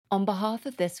On behalf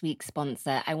of this week's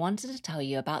sponsor, I wanted to tell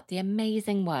you about the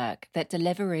amazing work that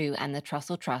Deliveroo and the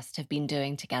Trussell Trust have been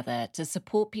doing together to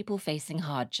support people facing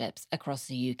hardships across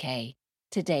the UK.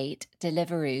 To date,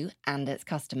 Deliveroo and its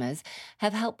customers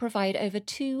have helped provide over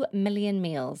 2 million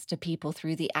meals to people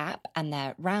through the app and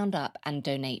their Round Up and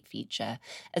Donate feature,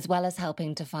 as well as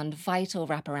helping to fund vital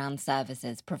wraparound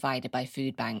services provided by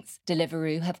food banks.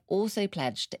 Deliveroo have also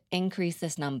pledged to increase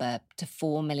this number to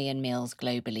 4 million meals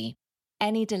globally.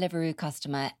 Any Deliveroo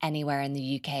customer anywhere in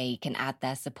the UK can add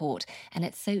their support, and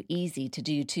it's so easy to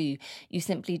do too. You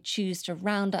simply choose to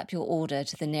round up your order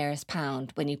to the nearest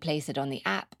pound when you place it on the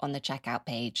app on the checkout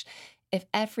page. If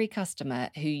every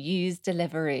customer who used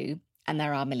Deliveroo, and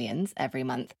there are millions every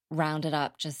month, rounded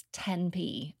up just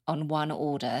 10p on one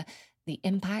order, the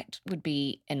impact would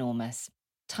be enormous.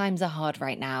 Times are hard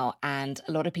right now, and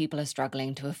a lot of people are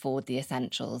struggling to afford the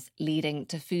essentials, leading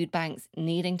to food banks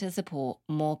needing to support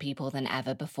more people than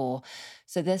ever before.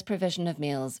 So this provision of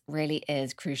meals really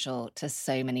is crucial to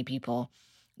so many people.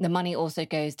 The money also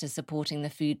goes to supporting the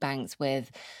food banks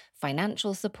with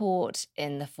financial support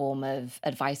in the form of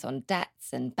advice on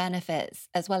debts and benefits,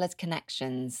 as well as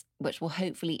connections, which will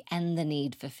hopefully end the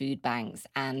need for food banks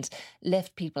and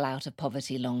lift people out of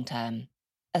poverty long term.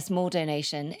 A small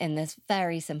donation in this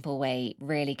very simple way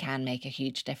really can make a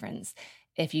huge difference.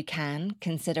 If you can,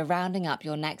 consider rounding up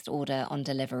your next order on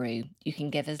Deliveroo. You can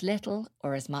give as little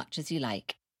or as much as you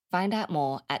like. Find out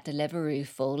more at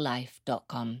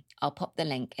deliveroofulllife.com. I'll pop the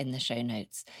link in the show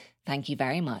notes. Thank you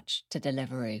very much to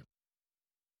Deliveroo.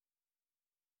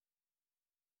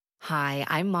 Hi,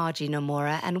 I'm Margie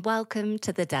Nomura, and welcome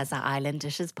to the Desert Island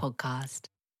Dishes podcast.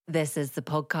 This is the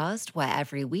podcast where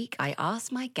every week I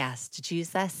ask my guests to choose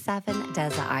their 7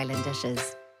 desert island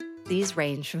dishes. These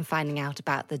range from finding out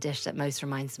about the dish that most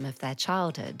reminds them of their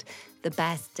childhood, the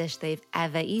best dish they've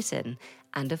ever eaten,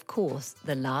 and of course,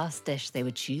 the last dish they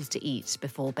would choose to eat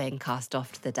before being cast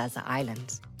off to the desert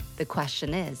island. The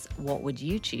question is, what would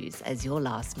you choose as your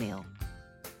last meal?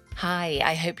 Hi,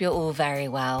 I hope you're all very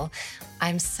well.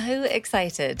 I'm so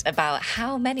excited about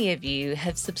how many of you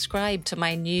have subscribed to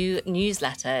my new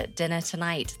newsletter, Dinner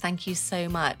Tonight. Thank you so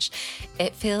much.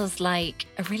 It feels like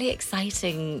a really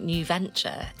exciting new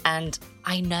venture, and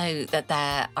I know that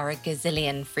there are a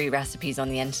gazillion free recipes on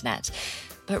the internet,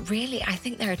 but really, I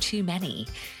think there are too many.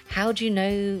 How do you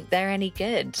know they're any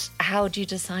good? How do you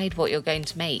decide what you're going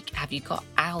to make? Have you got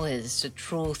hours to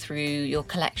trawl through your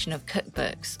collection of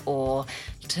cookbooks or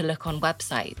to look on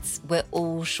websites? We're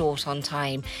all short on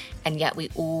time, and yet we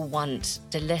all want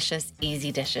delicious,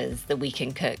 easy dishes that we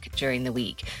can cook during the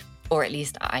week. Or at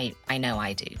least I know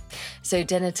I do. So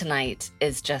Dinner Tonight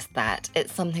is just that.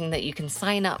 It's something that you can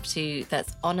sign up to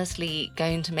that's honestly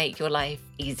going to make your life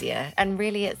easier. And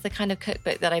really, it's the kind of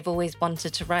cookbook that I've always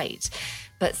wanted to write.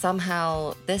 But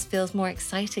somehow this feels more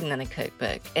exciting than a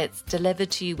cookbook. It's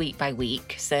delivered to you week by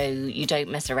week, so you don't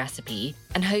miss a recipe.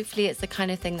 And hopefully it's the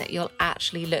kind of thing that you'll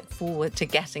actually look forward to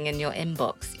getting in your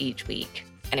inbox each week.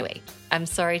 Anyway, I'm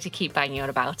sorry to keep banging on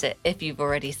about it. If you've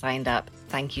already signed up,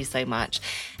 thank you so much.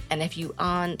 And if you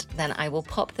aren't, then I will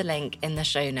pop the link in the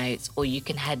show notes, or you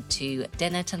can head to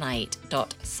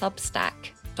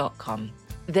dinnertonight.substack.com.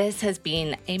 This has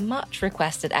been a much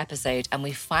requested episode, and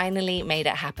we finally made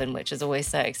it happen, which is always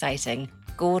so exciting.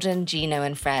 Gordon, Gino,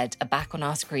 and Fred are back on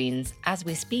our screens as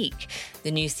we speak.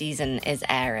 The new season is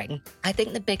airing. I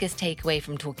think the biggest takeaway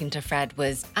from talking to Fred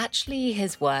was actually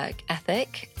his work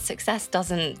ethic. Success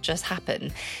doesn't just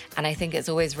happen. And I think it's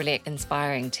always really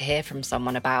inspiring to hear from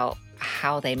someone about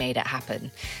how they made it happen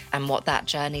and what that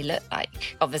journey looked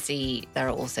like. Obviously, there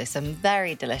are also some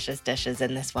very delicious dishes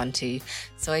in this one too,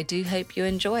 so I do hope you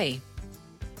enjoy.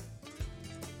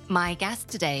 My guest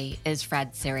today is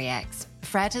Fred Siriex.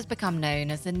 Fred has become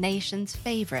known as the nation's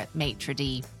favourite maitre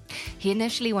d'. He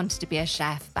initially wanted to be a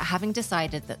chef, but having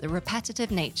decided that the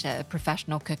repetitive nature of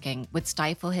professional cooking would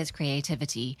stifle his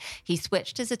creativity, he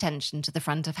switched his attention to the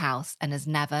front of house and has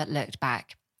never looked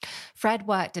back. Fred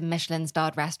worked in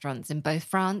Michelin-starred restaurants in both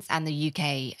France and the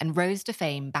UK and rose to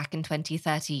fame back in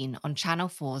 2013 on Channel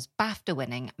 4's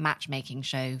BAFTA-winning matchmaking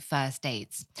show First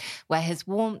Dates, where his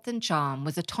warmth and charm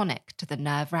was a tonic to the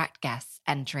nerve-wracked guests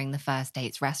entering the First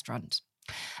Dates restaurant.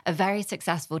 A very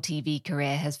successful TV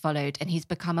career has followed, and he's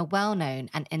become a well-known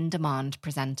and in-demand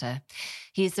presenter.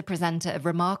 He is the presenter of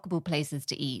Remarkable Places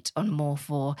to Eat on More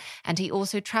 4, and he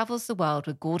also travels the world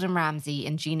with Gordon Ramsay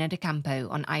and Gino D'Acampo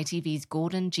on ITV's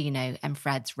Gordon, Gino and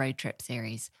Fred's Road Trip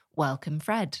series. Welcome,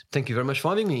 Fred. Thank you very much for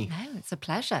having me. No, it's a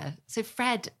pleasure. So,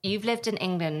 Fred, you've lived in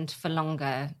England for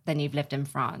longer than you've lived in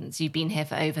France. You've been here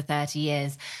for over 30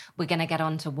 years. We're going to get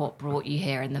on to what brought you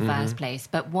here in the first place.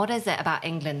 But what is it about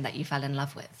England that you fell in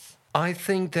love with? I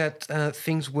think that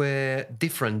things were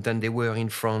different than they were in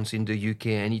France, in the UK,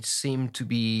 and it seemed to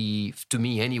be, to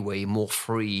me anyway, more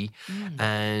free.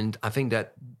 And I think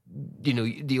that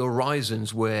the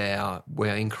horizons were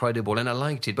incredible, and I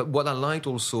liked it. But what I liked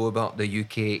also about the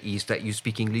UK is that you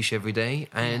speak English every day,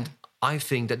 and I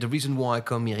think that the reason why I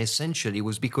come here essentially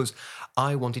was because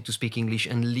I wanted to speak English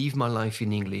and live my life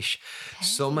in English. Okay.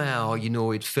 Somehow,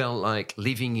 it felt like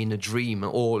living in a dream,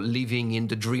 or living in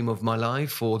the dream of my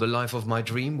life, or the life of my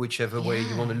dream, whichever way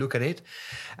you want to look at it.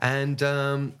 And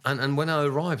when I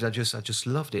arrived, I just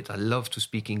loved it. I love to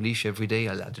speak English every day.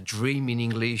 I had a dream in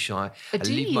English. I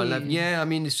live my life. Yeah, I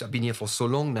mean, I've been here for so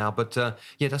long now, but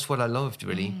that's what I loved,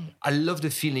 really. I love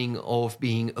the feeling of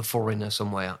being a foreigner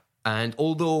somewhere. And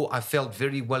although I felt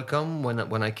very welcome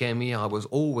when I came here, I was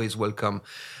always welcome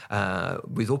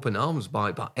with open arms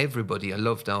by everybody. I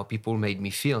loved how people made me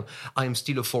feel. I am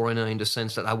still a foreigner in the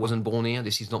sense that I wasn't born here.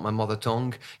 This is not my mother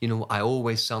tongue. I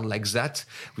always sound like that,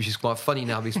 which is quite funny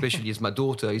now, especially as my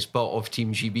daughter is part of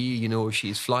Team GB. She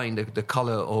is flying the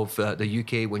colour of the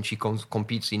UK when she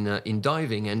competes in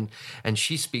diving, and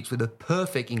she speaks with a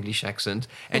perfect English accent,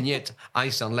 and yet I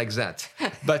sound like that.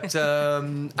 But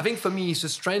I think for me, it's a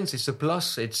strength. It's a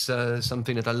plus. It's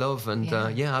something that I love, and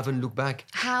I haven't looked back.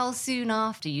 How soon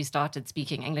after you started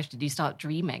speaking English did you start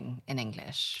dreaming in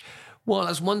English? Well,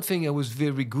 as one thing I was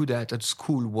very good at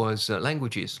school was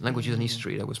languages and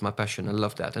history. That was my passion. I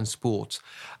loved that, and sports.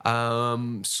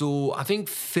 So I think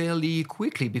fairly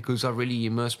quickly, because I really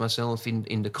immersed myself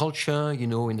in the culture,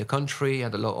 in the country. I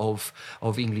had a lot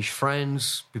of English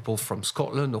friends, people from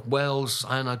Scotland or Wales,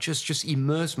 and I just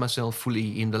immersed myself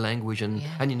fully in the language and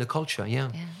in the culture. Yeah,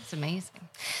 it's amazing.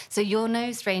 So you're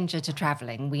no stranger to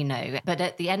traveling, we know. But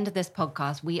at the end of this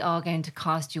podcast, we are going to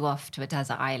cast you off to a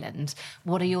desert island.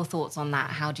 What are your thoughts on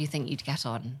that? How do you think you'd get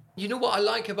on? You know what I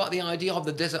like about the idea of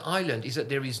the desert island is that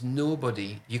there is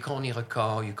nobody. You can't hear a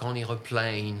car, you can't hear a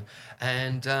plane.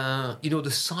 And, the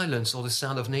silence or the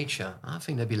sound of nature, I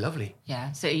think that'd be lovely.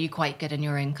 Yeah, so are you quite good in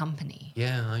your own company?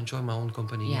 Yeah, I enjoy my own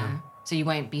company, yeah. So you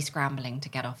won't be scrambling to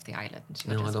get off the island?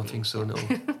 No, I don't think so, no.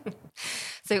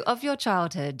 So of your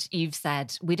childhood, you've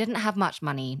said, we didn't have much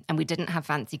money and we didn't have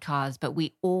fancy cars, but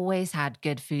we always had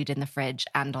good food in the fridge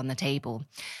and on the table.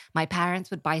 My parents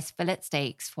would buy fillet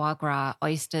steaks, foie gras,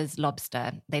 oysters,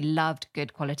 lobster. They loved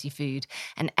good quality food.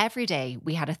 And every day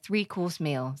we had a 3-course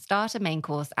meal, starter, main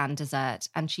course and dessert,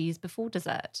 and cheese before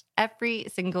dessert. Every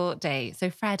single day. So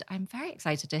Fred, I'm very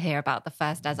excited to hear about the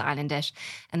first desert island dish.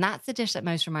 And that's the dish that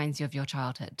most reminds you of your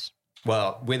childhood.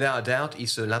 Well, without a doubt,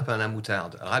 it's a lapin à la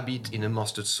moutarde, rabbit in a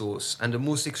mustard sauce. And the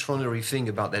most extraordinary thing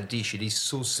about that dish, it is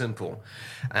so simple.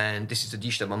 And this is the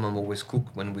dish that my mum always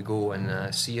cooked when we go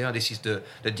and see her. This is the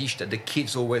dish that the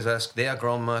kids always ask their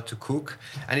grandma to cook.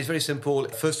 And it's very simple.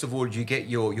 First of all, you get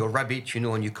your rabbit,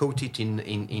 and you coat it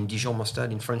in Dijon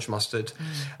mustard, in French mustard.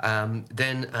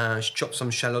 Then chop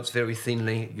some shallots very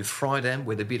thinly. You fry them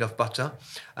with a bit of butter,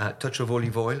 touch of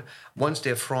olive oil. Once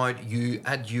they're fried, you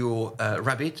add your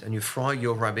rabbit and you fry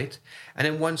your rabbit. And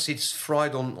then once it's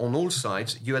fried on all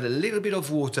sides, you add a little bit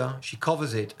of water. She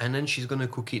covers it, and then she's going to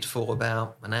cook it for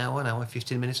about an hour,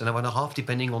 15 minutes, an hour and a half,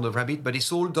 depending on the rabbit. But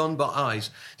it's all done by eyes.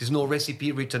 There's no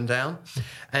recipe written down.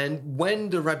 And when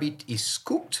the rabbit is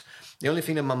cooked, the only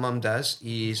thing that my mum does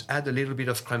is add a little bit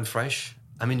of crème fraîche.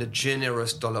 I mean, a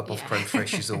generous dollop of crème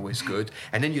fraîche is always good.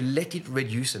 And then you let it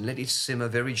reduce and let it simmer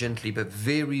very gently, but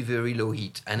very, very low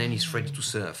heat. And then it's ready to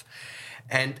serve.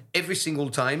 And every single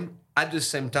time, at the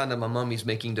same time that my mom is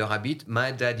making the rabbit,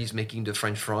 my dad is making the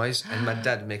French fries. And my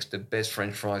dad makes the best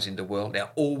French fries in the world. They're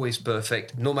always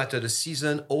perfect. No matter the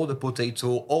season or the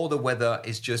potato or the weather,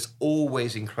 it's just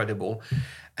always incredible.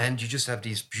 And you just have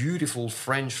these beautiful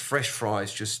French fresh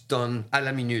fries just done à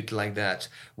la minute like that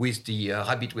with the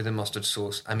rabbit with the mustard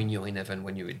sauce. I mean, you're in heaven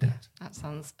when you eat that. That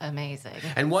sounds amazing.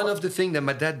 And one of the things that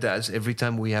my dad does every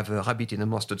time we have a rabbit in a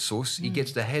mustard sauce, he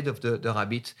gets the head of the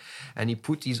rabbit and he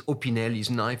puts his opinel,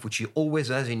 his knife, which he always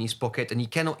has in his pocket, and he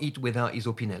cannot eat without his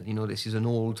opinel. This is an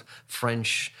old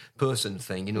French person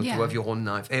thing, to have your own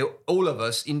knife. All of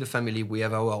us in the family, we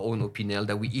have our own opinel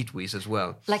that we eat with as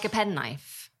well. Like a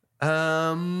penknife?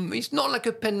 It's not like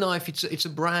a penknife. It's a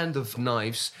brand of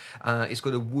knives. It's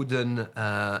got a wooden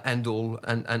handle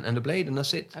and a blade, and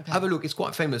that's it. Okay. Have a look. It's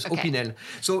quite famous. Okay. Opinel.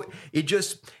 So it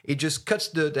just cuts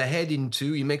the head in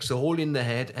two. He makes a hole in the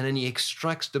head, and then he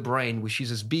extracts the brain, which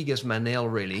is as big as my nail,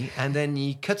 really. And then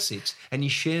he cuts it and he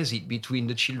shares it between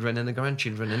the children and the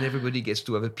grandchildren, and everybody gets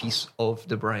to have a piece of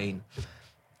the brain.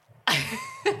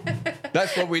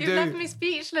 That's what we You've do. left me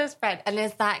speechless, Fred. And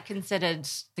is that considered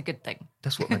the good thing?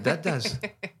 That's what my dad does.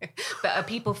 But are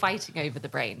people fighting over the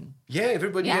brain? Yeah,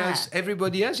 everybody has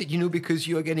it, because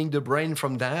you are getting the brain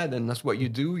from dad, and that's what you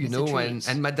do, It's a treat.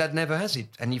 and my dad never has it.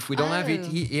 And if we don't have it,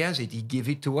 he has it. He give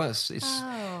it to us. It's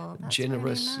That's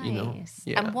generous, really nice.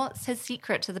 Yeah. And what's his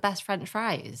secret to the best French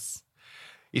fries?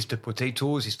 It's the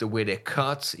potatoes, it's the way they're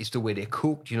cut, it's the way they're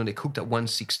cooked. They're cooked at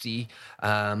 160.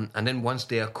 And then once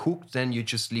they are cooked, then you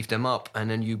just lift them up and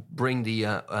then you bring the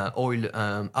oil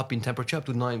up in temperature up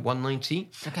to 190.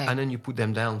 Okay. And then you put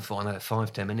them down for another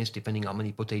 5-10 minutes, depending how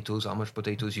much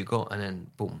potatoes you got. And then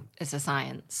boom. It's a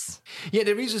science. Yeah,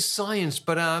 there is a science,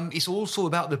 but it's also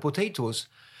about the potatoes.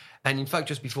 And in fact,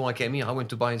 just before I came here, I went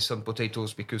to buy some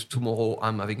potatoes because tomorrow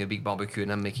I'm having a big barbecue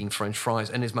and I'm making French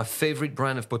fries. And it's my favorite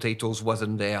brand of potatoes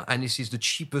wasn't there. And this is the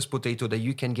cheapest potato that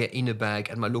you can get in a bag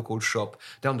at my local shop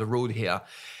down the road here.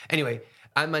 Anyway,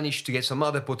 I managed to get some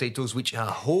other potatoes, which I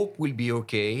hope will be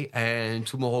okay. And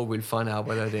tomorrow we'll find out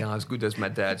whether they are as good as my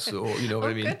dad. So, you know what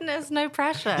I mean? Goodness, no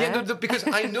pressure. Yeah, because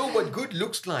I know what good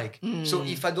looks like. So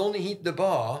if I don't hit the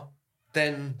bar,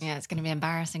 then... Yeah, it's going to be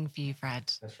embarrassing for you,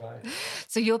 Fred. That's right.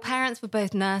 So your parents were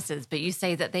both nurses, but you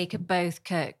say that they could both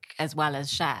cook as well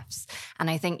as chefs. And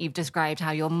I think you've described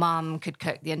how your mum could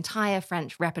cook the entire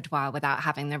French repertoire without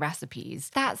having the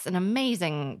recipes. That's an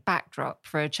amazing backdrop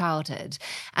for a childhood.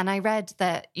 And I read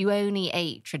that you only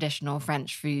ate traditional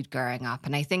French food growing up.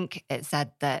 And I think it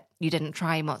said that you didn't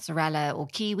try mozzarella or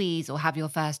kiwis or have your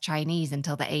first Chinese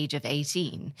until the age of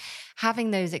 18.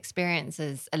 Having those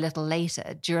experiences a little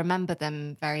later, do you remember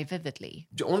them very vividly?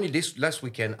 Only this last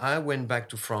weekend, I went back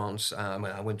to France.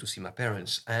 I went to see my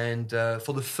parents. And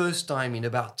for the first time in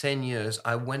about 10 years,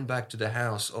 I went back to the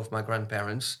house of my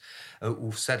grandparents,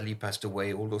 who sadly passed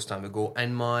away all those time ago.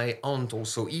 And my aunt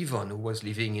also, Yvonne, who was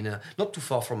living not too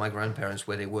far from my grandparents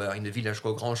where they were, in the village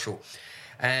called Grandchaux.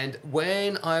 And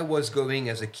when I was going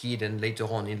as a kid and later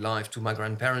on in life to my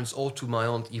grandparents or to my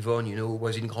aunt Yvonne, who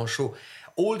was in Grandchaux,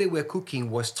 all they were cooking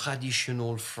was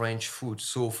traditional French food.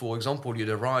 So, for example, you'd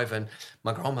arrive and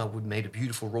my grandma would make a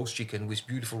beautiful roast chicken with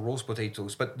beautiful roast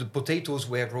potatoes. But the potatoes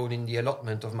were grown in the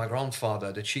allotment of my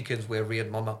grandfather. The chickens were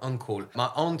reared by my uncle. My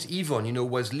aunt Yvonne,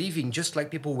 was living just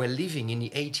like people were living in the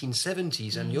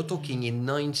 1870s. And you're talking in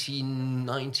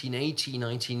 1980,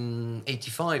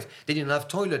 1985. They didn't have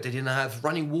toilet. They didn't have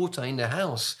running water in the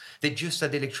house. They just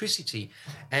had electricity.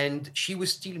 And she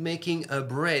was still making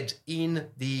bread in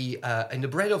the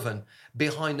bread oven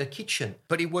behind the kitchen.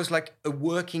 But it was like a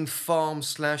working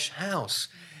farm/house.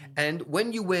 And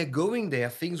when you were going there,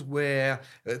 things were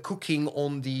cooking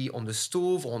on the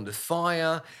stove, on the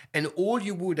fire, and all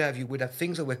you would have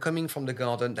things that were coming from the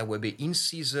garden that would be in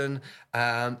season,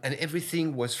 and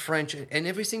everything was French, and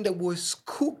everything that was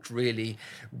cooked really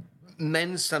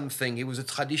meant something. It was a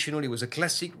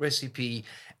classic recipe,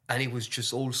 and it was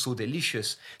just all so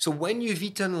delicious. So when you've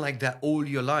eaten like that all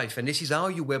your life, and this is how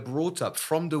you were brought up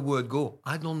from the word go,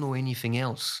 I don't know anything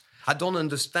else. I don't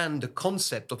understand the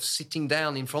concept of sitting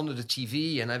down in front of the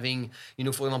TV and having,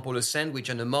 for example, a sandwich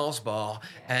and a Mars bar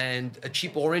and a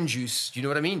cheap orange juice. You know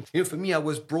what I mean? For me, I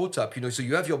was brought up, so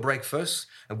you have your breakfast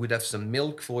and we'd have some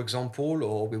milk, for example,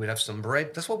 or we would have some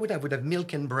bread. That's what we'd have. We'd have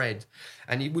milk and bread.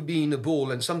 And it would be in a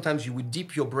bowl. And sometimes you would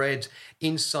dip your bread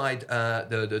inside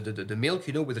the milk,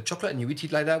 with the chocolate, and you eat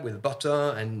it like that with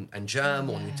butter and jam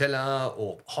or Nutella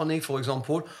or honey, for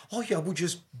example. Or I would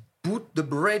just put the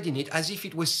bread in it as if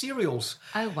it was cereals.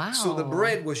 Oh, wow. So the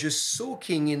bread was just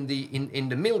soaking in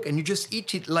the milk and you just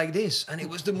eat it like this. And it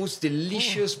was the most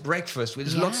delicious breakfast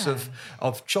with lots of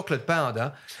chocolate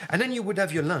powder. And then you would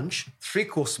have your lunch,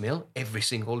 3-course meal every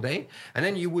single day. And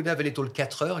then you would have a little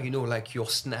 4 heures, like your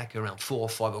snack around 4 or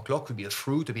 5 o'clock. Could be a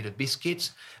fruit, a bit of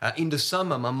biscuits. In the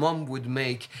summer, my mom would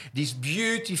make these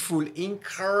beautiful,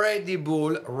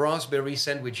 incredible raspberry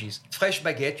sandwiches. Fresh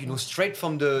baguette, straight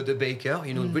from the baker,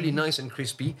 really nice and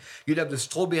crispy. You'd have the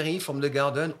strawberry from the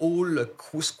garden, all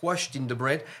squashed in the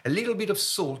bread, a little bit of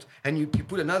salt, and you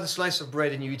put another slice of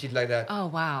bread and you eat it like that. Oh,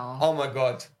 wow. Oh, my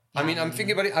God. I mean, I'm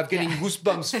thinking about it. I'm getting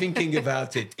goosebumps thinking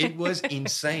about it. It was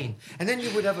insane. And then you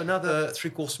would have another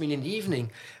 3-course meal in the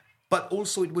evening. But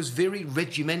also it was very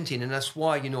regimented. And that's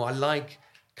why, I like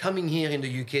coming here in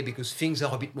the UK because things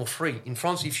are a bit more free. In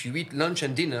France, if you eat lunch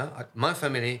and dinner, at my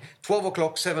family, 12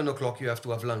 o'clock, 7 o'clock, you have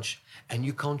to have lunch. And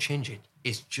you can't change it.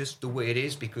 It's just the way it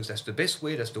is because that's the best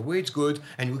way, that's the way it's good,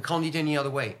 and we can't eat any other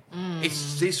way.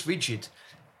 It's this rigid.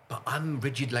 But I'm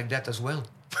rigid like that as well.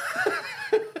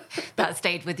 That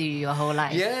stayed with you your whole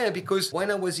life? Yeah, because when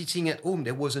I was eating at home,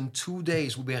 there wasn't 2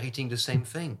 days we were eating the same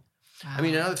thing. Wow. I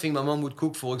mean, another thing my mom would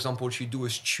cook, for example, she'd do a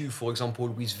stew, for example,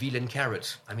 with veal and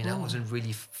carrots. I mean, I wasn't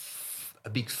really a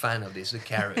big fan of this, the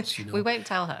carrots, We won't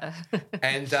tell her.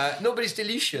 And no, but it's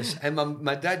delicious. And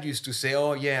my dad used to say,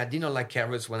 oh, yeah, I did not like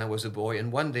carrots when I was a boy.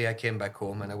 And one day I came back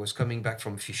home and I was coming back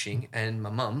from fishing. And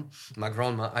my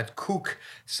grandma, had cooked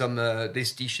some,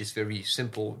 this dish, this very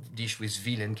simple dish with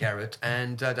veal and carrot.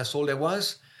 And that's all there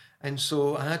was. And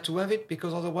so I had to have it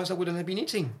because otherwise I wouldn't have been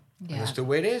eating. Yeah. That's the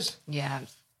way it is. Yeah.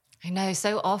 I know.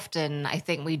 So often I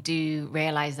think we do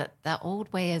realize that the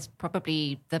old way is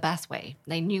probably the best way.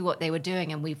 They knew what they were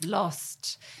doing and we've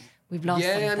lost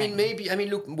Yeah, something.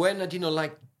 look, when I did not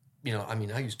like,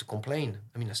 I used to complain.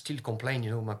 I still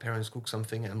complain, my parents cook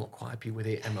something and I'm not quite happy with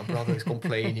it. And my brother is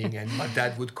complaining and my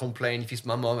dad would complain if it's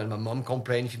my mom and my mom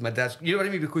complain if it's my dad. You know what I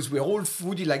mean? Because we're all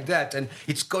foodie like that. And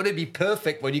it's got to be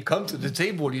perfect when you come to the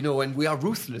table, and we are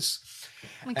ruthless.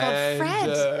 Oh my God,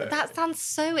 Fred, that sounds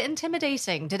so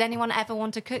intimidating. Did anyone ever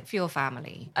want to cook for your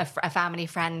family? A family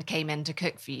friend came in to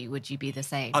cook for you. Would you be the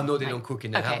same? Oh, no, they don't cook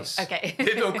in the house. Okay.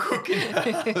 They don't cook in the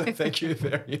house. Thank you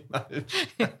very much.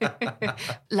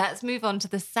 Let's move on to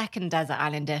the second desert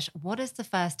island dish. What is the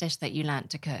first dish that you learnt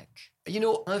to cook?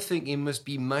 I think it must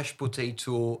be mashed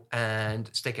potato and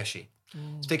steak haché.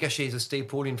 Steak haché is a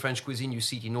staple in French cuisine. You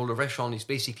see it in all the restaurants. It's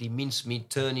basically mincemeat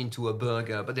turned into a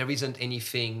burger, but there isn't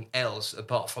anything else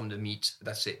apart from the meat.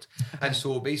 That's it. Okay. And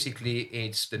so basically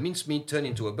it's the mincemeat turned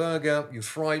into a burger. You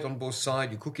fry it on both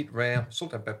sides. You cook it rare,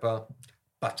 salt and pepper,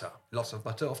 butter. Lots of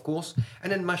butter, of course.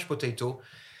 And then mashed potato.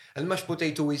 And mashed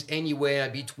potato is anywhere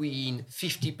between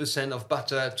 50% of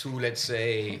butter to, let's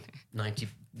say,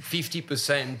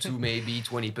 50% to maybe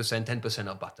 20%, 10%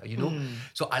 of butter,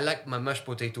 So I like my mashed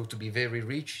potato to be very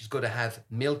rich. It's got to have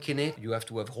milk in it. You have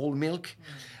to have whole milk.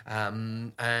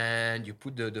 And you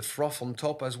put the froth on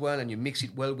top as well, and you mix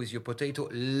it well with your potato.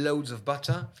 Loads of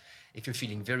butter. If you're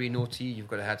feeling very naughty, you've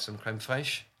got to add some crème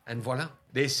fraîche. And voila,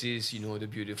 this is, the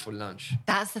beautiful lunch.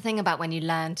 That's the thing about when you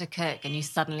learn to cook and you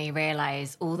suddenly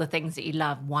realize all the things that you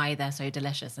love, why they're so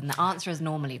delicious. And the answer is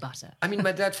normally butter.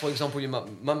 My dad, for example,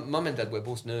 my mum and dad were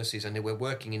both nurses and they were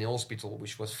working in a hospital,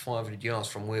 which was 500 yards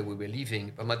from where we were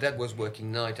living. But my dad was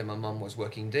working night and my mum was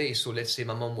working day. So let's say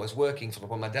my mum was working, for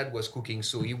example, my dad was cooking.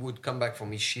 So he would come back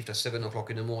from his shift at 7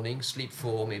 o'clock in the morning, sleep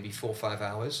for maybe 4 or 5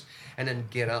 hours, and then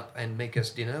get up and make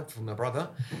us dinner for my brother.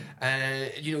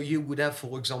 And, you would have,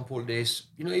 for example, this,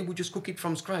 he would just cook it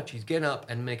from scratch. He'd get up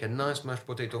and make a nice mashed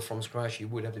potato from scratch. He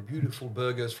would have the beautiful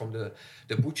burgers from the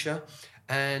butcher.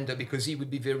 And because he was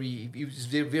very,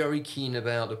 very keen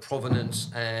about the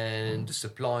provenance and the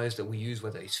supplies that we use,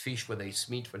 whether it's fish, whether it's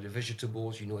meat, whether it's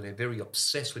vegetables, they're very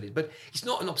obsessed with it. But it's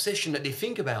not an obsession that they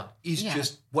think about. It's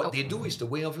just what they do is the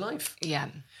way of life. Yeah.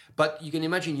 But you can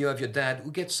imagine you have your dad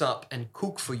who gets up and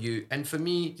cook for you. And for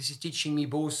me, this is teaching me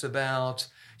both about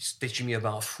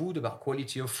food, about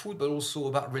quality of food, but also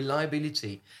about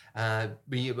reliability,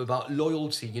 about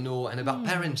loyalty, and about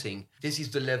parenting. This is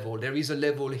the level. There is a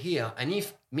level here. And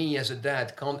if me as a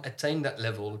dad can't attain that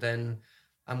level, then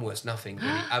I'm worth nothing, really.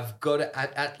 I've got to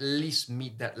at least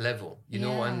meet that level,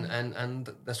 and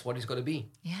that's what it's got to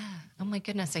be. Yeah. Oh, my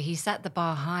goodness. So he set the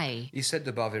bar high. He set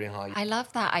the bar very high. I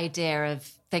love that idea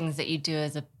of things that you do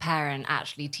as a parent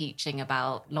actually teaching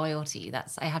about loyalty.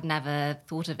 I had never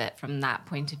thought of it from that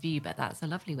point of view, but that's a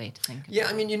lovely way to think of it.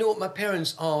 Yeah, my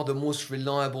parents are the most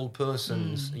reliable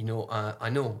persons, I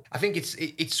know. I think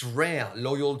it's rare.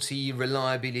 Loyalty,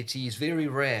 reliability is very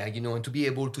rare, and to be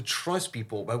able to trust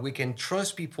people, but we can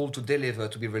trust people to deliver,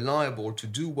 to be reliable, to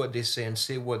do what they say and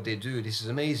say what they do. This is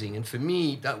amazing. And for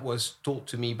me, that was taught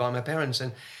to me by my parents.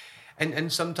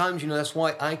 And sometimes, that's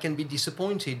why I can be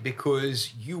disappointed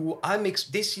because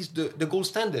this is the gold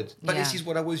standard. But this is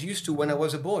what I was used to when I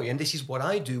was a boy. And this is what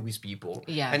I do with people.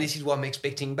 Yeah. And this is what I'm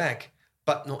expecting back.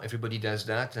 But not everybody does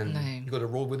that, and you've got to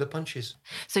roll with the punches.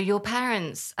 So your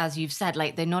parents, as you've said,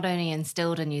 they not only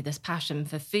instilled in you this passion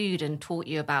for food and taught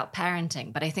you about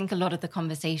parenting, but I think a lot of the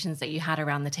conversations that you had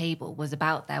around the table was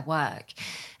about their work.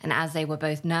 And as they were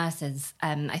both nurses,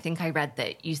 I think I read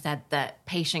that you said that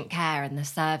patient care and the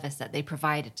service that they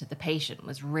provided to the patient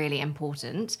was really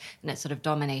important, and it sort of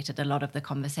dominated a lot of the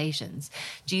conversations.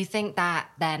 Do you think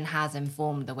that then has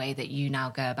informed the way that you now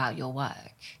go about your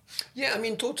work? Yeah,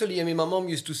 totally. My mom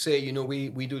used to say,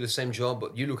 we do the same job,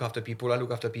 but you look after people, I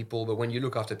look after people. But when you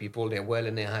look after people, they're well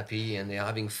and they're happy and they're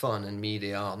having fun. And me,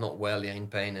 they are not well, they're in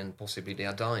pain and possibly they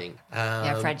are dying.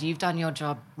 Yeah, Fred, you've done your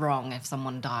job wrong if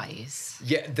someone dies.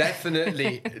 Yeah,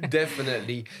 definitely,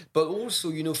 definitely. But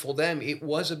also, for them, it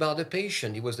was about the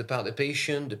patient. It was about the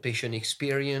patient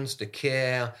experience, the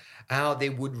care, how they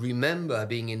would remember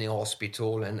being in a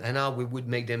hospital and how we would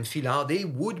make them feel, how they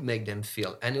would make them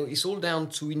feel. And it's all down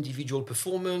to individual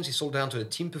performance. It's all down to the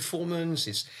team performance.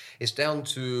 It's down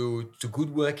to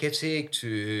good work ethic,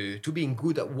 to being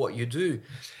good at what you do.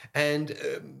 And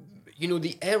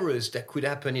the errors that could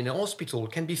happen in a hospital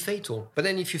can be fatal. But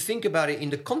then if you think about it in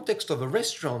the context of a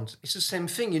restaurant, it's the same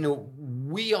thing.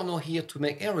 We are not here to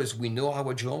make errors. We know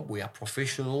our job. We are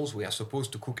professionals. We are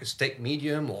supposed to cook a steak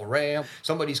medium or rare.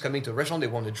 Somebody's coming to a restaurant.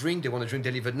 They want a drink. They want a drink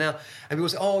delivered now. And people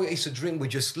say, oh, it's a drink.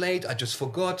 We're just late. I just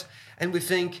forgot. And we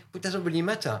think, it doesn't really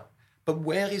matter. But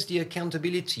where is the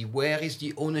accountability? Where is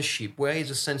the ownership? Where is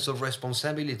the sense of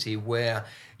responsibility where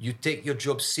you take your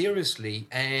job seriously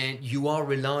and you are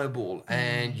reliable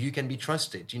and you can be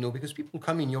trusted? Because people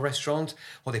come in your restaurant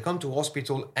or they come to a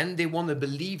hospital and they want to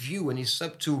believe you, and it's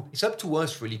up to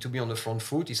us really to be on the front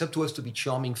foot. It's up to us to be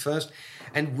charming first,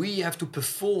 and we have to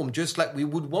perform just like we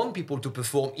would want people to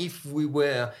perform if we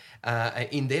were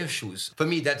in their shoes. For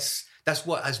me, that's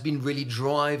what has been really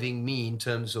driving me in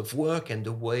terms of work and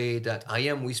the way that I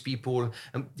am with people,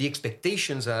 and the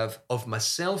expectations I have of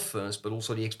myself first, but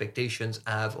also the expectations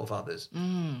I have of others.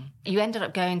 You ended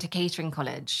up going to catering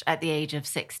college at the age of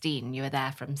 16. You were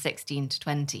there from 16 to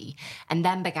 20, and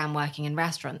then began working in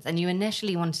restaurants. And you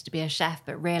initially wanted to be a chef,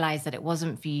 but realized that it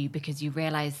wasn't for you because you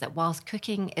realized that whilst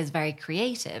cooking is very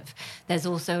creative, there's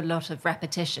also a lot of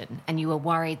repetition. And you were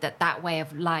worried that way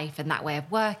of life and that way of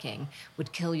working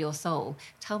would kill your soul.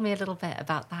 Tell me a little bit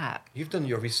about that. You've done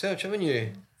your research, haven't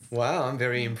you? Wow, I'm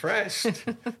very impressed.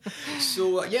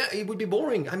 So, it would be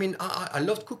boring. I mean, I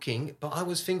loved cooking, but I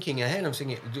was thinking ahead. I'm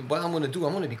thinking, what I'm going to do,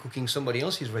 I'm going to be cooking somebody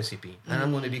else's recipe. And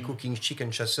I'm going to be cooking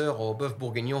chicken chasseur or bœuf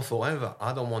bourguignon forever.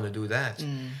 I don't want to do that.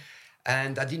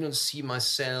 And I didn't see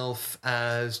myself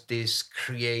as this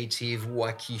creative,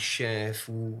 wacky chef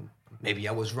who... Maybe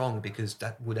I was wrong because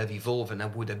that would have evolved and I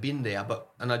would have been there.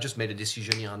 And I just made a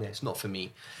decision here and there. It's not for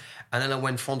me. And then I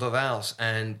went front of house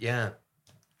and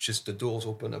just the doors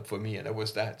opened up for me and that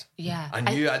was that. Yeah. I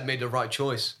knew I'd made the right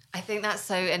choice. I think that's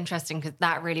so interesting because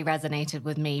that really resonated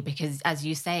with me because, as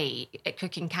you say,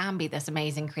 cooking can be this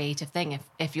amazing creative thing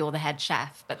if you're the head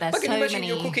chef. But there's so many... Imagine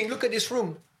you're cooking. Look at this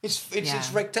room.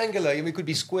 It's rectangular. It could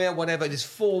be square, whatever. There's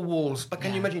 4 walls. But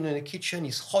can you imagine in a kitchen?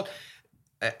 It's hot.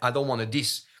 I don't want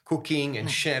this. Cooking and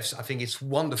chefs, I think it's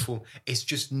wonderful. It's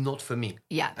just not for me.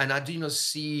 Yeah. And I do not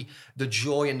see the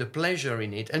joy and the pleasure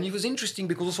in it. And it was interesting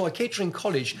because also at catering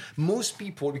college, most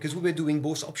people, because we were doing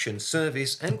both options,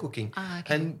 service and cooking,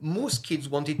 and most kids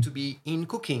wanted to be in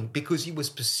cooking because it was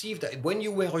perceived that when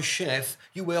you were a chef,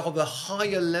 you were of a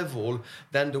higher level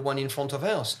than the one in front of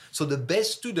house. So the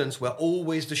best students were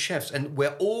always the chefs and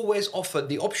were always offered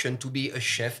the option to be a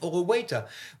chef or a waiter.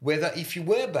 Whether if you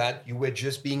were bad, you were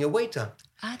just being a waiter.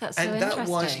 That's so interesting. And that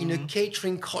was in a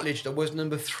catering college that was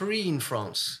number 3 in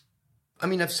France. I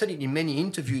mean, I've said it in many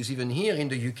interviews, even here in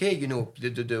the UK,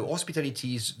 the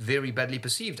hospitality is very badly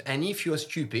perceived. And if you're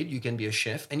stupid, you can be a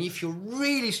chef. And if you're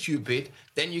really stupid,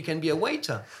 then you can be a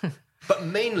waiter. But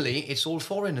mainly, it's all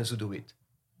foreigners who do it.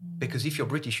 Because if you're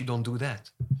British, you don't do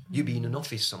that. You be in an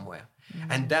office somewhere.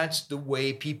 And that's the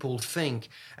way people think.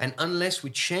 And unless we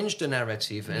change the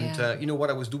narrative, and what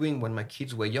I was doing when my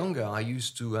kids were younger, I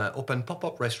used to open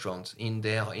pop-up restaurants in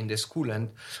their school,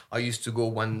 and I used to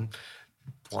go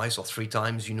twice or 3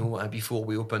 times, before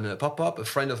we open a pop-up. A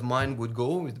friend of mine would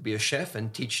be a chef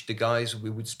and teach the guys. We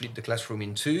would split the classroom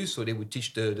in 2. So they would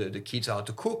teach the kids how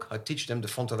to cook. I'd teach them the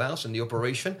front of house and the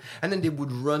operation. And then they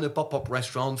would run a pop-up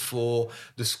restaurant for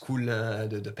the school,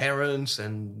 the parents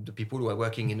and the people who are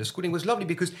working in the school. It was lovely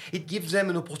because it gives them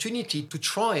an opportunity to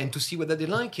try and to see whether they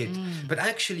like it. But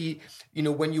actually,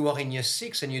 when you are in year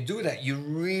 6 and you do that, you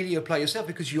really apply yourself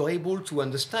because you're able to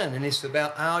understand. And it's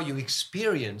about how you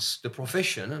experience the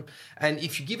profession. And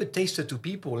if you give a taster to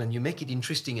people and you make it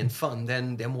interesting and fun,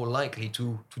 then they're more likely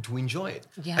to enjoy it.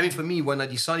 Yeah. I mean, for me, when I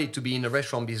decided to be in the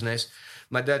restaurant business,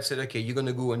 my dad said, okay, you're going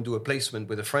to go and do a placement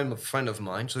with a friend of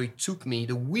mine. So it took me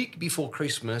the week before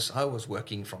Christmas. I was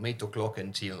working from 8 o'clock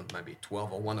until maybe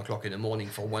 12 or 1 o'clock in the morning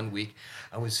for 1 week.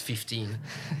 I was 15.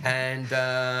 And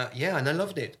and I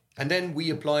loved it. And then we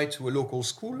applied to a local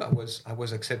school. I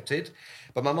was accepted.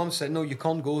 But my mom said, no, you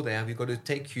can't go there. You got to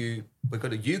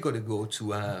go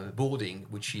to boarding,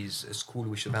 which is a school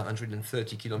which is about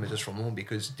 130 kilometers from home,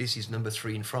 because this is number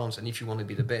 3 in France. And if you want to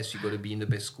be the best, you got to be in the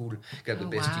best school, get the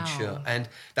best teacher. And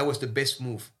that was the best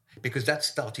move. Because that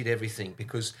started everything.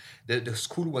 Because the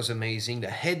school was amazing. The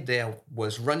head there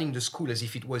was running the school as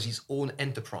if it was his own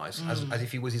enterprise, as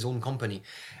if it was his own company.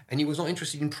 And he was not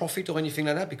interested in profit or anything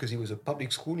like that because it was a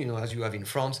public school, as you have in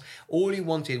France. All he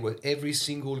wanted was every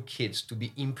single kid to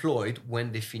be employed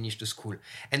when they finished the school.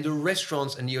 And the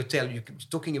restaurants and the hotel, you're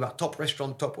talking about top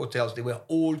restaurant, top hotels, they were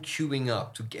all queuing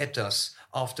up to get us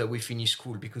after we finished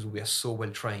school because we were so well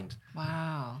trained.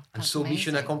 Wow. And That's so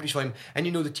mission amazing. accomplished for him. And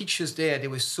the teachers there, they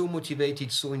were so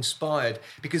motivated, so inspired,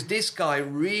 because this guy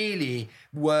really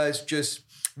was just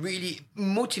really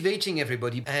motivating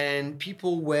everybody. And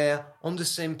people were on the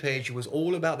same page. It was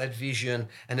all about that vision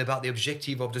and about the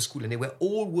objective of the school. And they were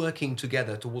all working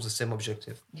together towards the same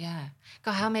objective. Yeah.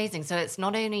 God, how amazing. So it's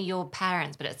not only your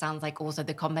parents, but it sounds like also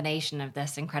the combination of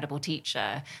this incredible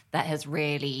teacher that has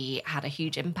really had a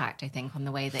huge impact, I think, on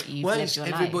the way that you've lived It's your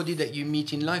everybody life. that you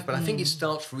meet in life, but I think it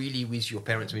starts really with your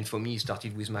parents. I mean, for me, it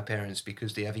started with my parents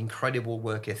because they have incredible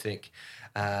work ethic.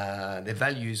 Their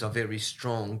values are very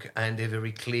strong and they're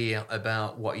very clear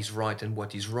about what is right and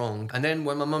what is wrong. And then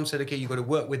when my mum said, okay, you got to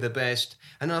work with the best,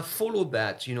 and I followed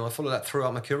that, I followed that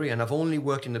throughout my career, and I've only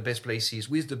worked in the best places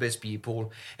with the best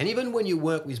people. And even when you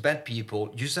work with bad people,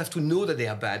 you just have to know that they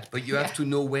are bad, but you have to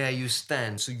know where you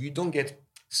stand so you don't get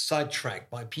sidetracked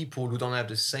by people who don't have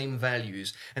the same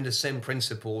values and the same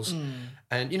principles.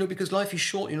 And because life is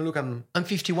short. Look, I'm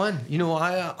 51.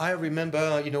 I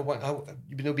remember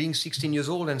being 16 years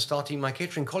old and starting my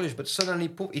catering college, but suddenly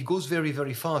it goes very,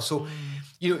 very fast. So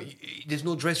there's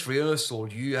no dress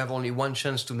rehearsal. You have only one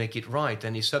chance to make it right,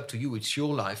 and it's up to you. It's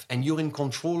your life, and you're in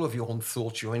control of your own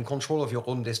thoughts. You're in control of your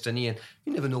own destiny, and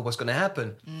you never know what's going to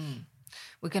happen.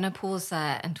 We're going to pause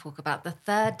there and talk about the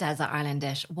third desert island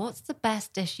dish. What's the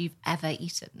best dish you've ever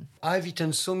eaten? I've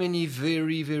eaten so many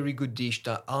very, very good dishes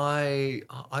that I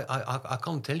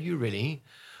can't tell you really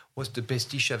what's the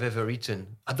best dish I've ever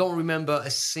eaten. I don't remember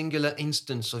a singular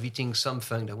instance of eating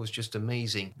something that was just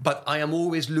amazing. But I am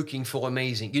always looking for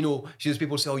amazing. Just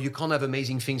people say, oh, you can't have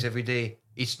amazing things every day.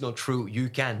 It's not true. You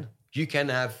can. You can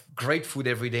have great food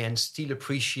every day and still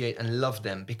appreciate and love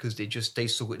them because they just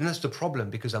taste so good. And that's the problem,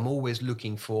 because I'm always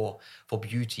looking for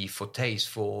beauty, for taste,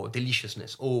 for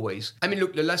deliciousness, always. I mean,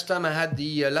 look, the last time I had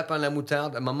the lapin à la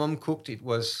moutarde and my mom cooked, it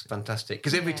was fantastic.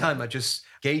 Because every time I just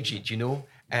gauge it,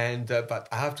 And but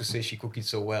I have to say she cooked it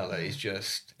so well. It's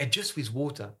just with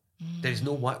water. There is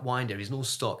no white wine, there is no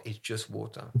stock. It's just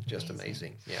water. Just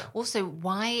amazing. Yeah. Also,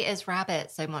 why is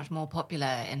rabbit so much more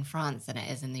popular in France than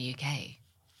it is in the UK?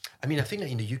 I mean, I think that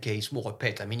in the UK it's more a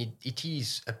pet. I mean, it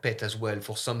is a pet as well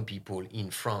for some people in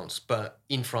France, but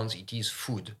in France it is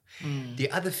food.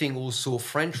 The other thing also,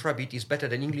 French rabbit is better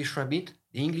than English rabbit.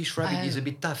 The English rabbit is a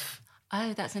bit tough.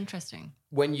 Oh, that's interesting.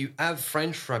 When you have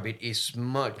French rabbit, it's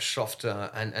much softer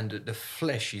and the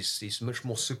flesh is much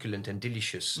more succulent and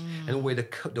delicious. And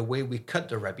the way we cut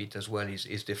the rabbit as well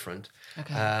is different.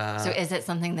 Okay. So is it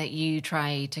something that you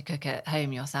try to cook at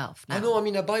home yourself now? No, I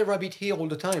mean, I buy rabbit here all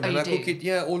the time. And I do? cook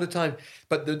it, all the time.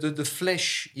 But the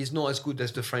flesh is not as good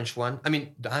as the French one. I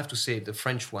mean, I have to say the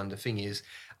French one, the thing is,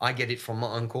 I get it from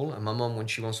my uncle. And my mom, when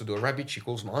she wants to do a rabbit, she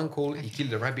calls my uncle. He killed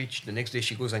the rabbit. The next day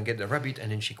she goes and get the rabbit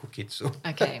and then she cook it. So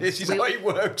this is how it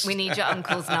works. We need your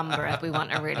uncle's number if we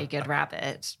want a really good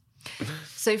rabbit.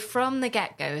 So from the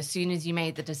get-go, as soon as you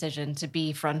made the decision to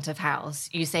be front of house,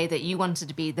 you say that you wanted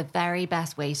to be the very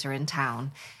best waiter in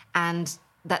town, and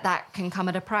that can come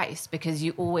at a price because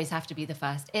you always have to be the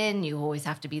first in, you always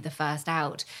have to be the first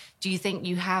out. Do you think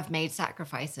you have made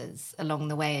sacrifices along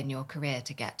the way in your career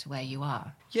to get to where you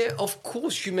are? Yeah, of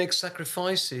course you make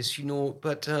sacrifices,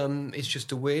 but it's just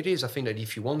the way it is. I think that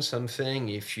if you want something,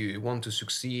 if you want to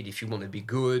succeed, if you want to be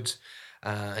good,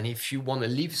 and if you want to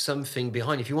leave something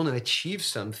behind, if you want to achieve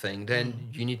something, then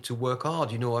you need to work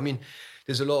hard. I mean,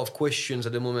 there's a lot of questions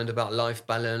at the moment about life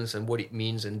balance and what it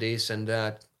means and this and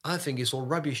that. I think it's all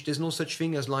rubbish. There's no such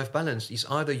thing as life balance. It's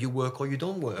either you work or you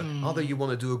don't work. Either you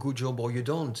want to do a good job or you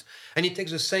don't. And it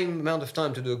takes the same amount of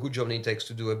time to do a good job than it takes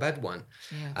to do a bad one.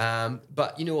 Yeah.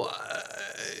 But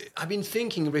I've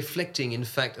been reflecting, in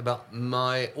fact, about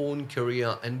my own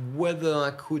career and whether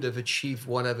I could have achieved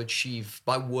what I've achieved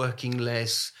by working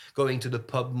less, going to the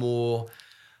pub more,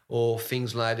 or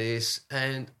things like this.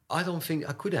 And I don't think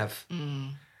I could have.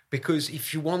 Because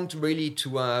if you want really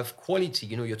to have quality,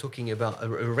 you're talking about a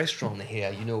restaurant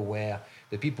here, where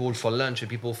the people for lunch and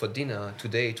people for dinner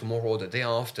today, tomorrow, the day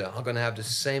after are going to have the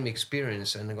same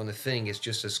experience and they're going to think it's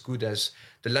just as good as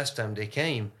the last time they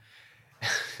came.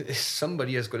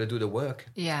 Somebody has got to do the work.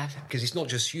 Yeah. Because it's not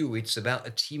just you, it's about a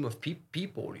team of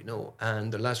people,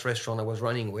 And the last restaurant I was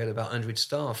running, we had about 100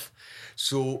 staff.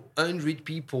 So 100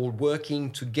 people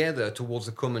working together towards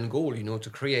a common goal, to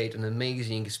create an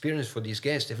amazing experience for these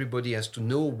guests. Everybody has to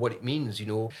know what it means,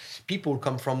 People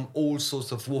come from all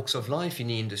sorts of walks of life in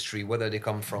the industry, whether they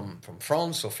come from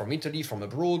France or from Italy, from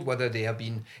abroad, whether they have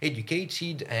been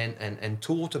educated and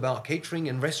taught about catering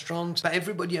and restaurants. But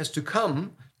everybody has to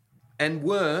come and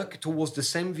work towards the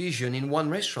same vision in one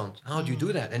restaurant. How do you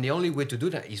do that? And the only way to do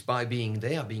that is by being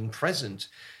there, being present,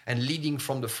 and leading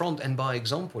from the front and by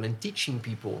example and teaching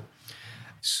people.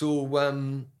 So,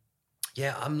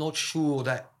 I'm not sure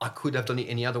that I could have done it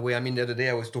any other way. I mean, the other day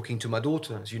I was talking to my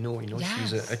daughter. As you know, Yes.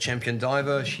 she's a champion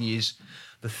diver. She is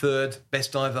the third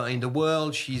best diver in the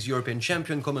world. She's European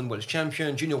champion, Commonwealth champion,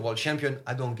 junior world champion.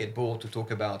 I don't get bored to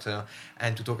talk about her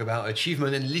and to talk about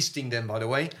achievement and listing them, by the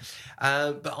way.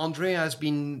 But Andrea has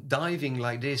been diving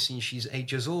like this since she's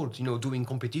 8 years old, doing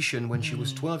competition when she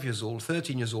was 12 years old,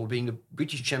 13 years old, being the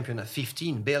British champion at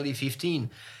 15, barely 15.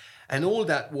 And all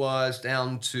that was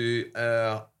down to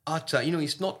utter,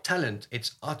 it's not talent,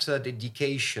 it's utter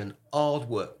dedication, hard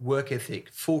work, work ethic,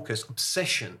 focus,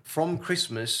 obsession. From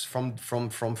Christmas,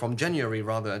 from January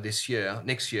rather next year,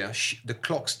 the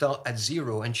clock starts at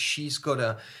 0, and she's got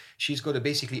to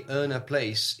basically earn a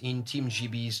place in Team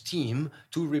GB's team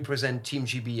to represent Team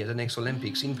GB at the next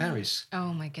Olympics in Paris.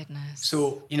 Oh my goodness.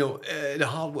 So, the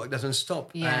hard work doesn't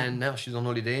stop. Yeah. And now she's on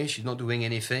holiday, she's not doing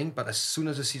anything, but as soon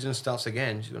as the season starts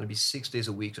again, she's going to be 6 days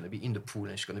a week, she's going to be in the pool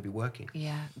and she's going to be working.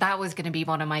 Yeah, that was going to be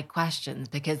one of my questions,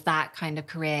 because that kind of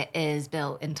career is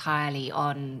built entirely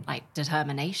on like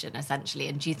determination, essentially.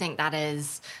 And do you think that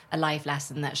is a life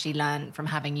lesson that she learned from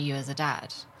having you as a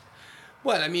dad?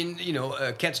 Well, I mean,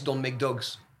 cats don't make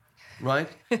dogs, right?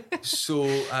 So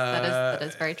That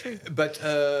is very true. But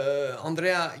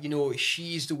Andrea,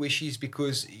 she's the way she is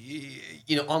because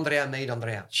Andrea made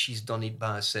Andrea. She's done it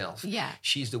by herself. Yeah.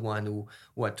 She's the one who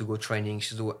had to go training.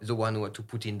 She's the one who had to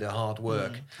put in the hard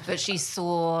work. But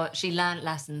she learned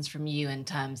lessons from you in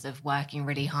terms of working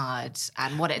really hard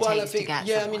and what it takes to get.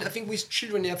 Yeah, I think with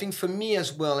children, I think for me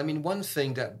as well. I mean, one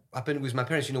thing that happened with my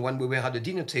parents, when we were at the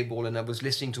dinner table and I was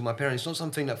listening to my parents, it's not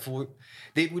something that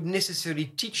they would necessarily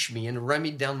teach me and ram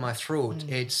it down my throat.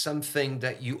 It's something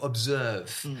that you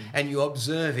observe, and you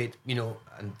observe it,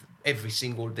 and every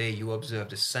single day you observe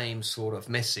the same sort of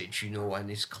message,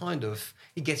 and it's kind of,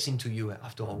 it gets into you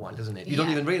after a while, doesn't it? You don't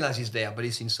even realize it's there, but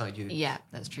it's inside you. Yeah,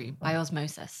 that's true. By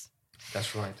osmosis.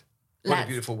 That's right. What a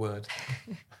beautiful word.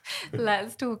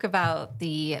 Let's talk about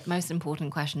the most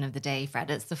important question of the day, Fred.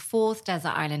 It's the 4th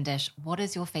desert island dish. What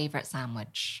is your favorite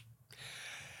sandwich?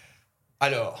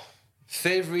 Alors,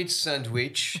 favorite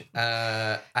sandwich.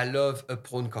 I love a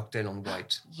prawn cocktail on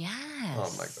white. Yes.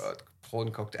 Oh my God.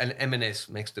 Prawn cocktail. And M&S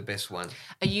makes the best one.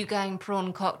 Are you going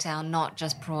prawn cocktail, not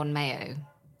just prawn mayo?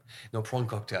 No, prawn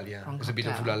cocktail, yeah. There's a bit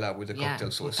of ulala with the Yeah.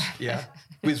 cocktail sauce. Yeah.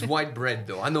 With white bread,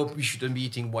 though. I know we shouldn't be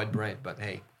eating white bread, but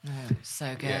hey. Oh, so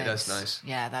good. Yeah, that's nice.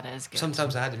 Yeah, that is good.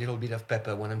 Sometimes I add a little bit of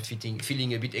pepper when I'm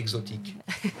feeling a bit exotic.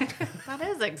 That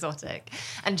is exotic.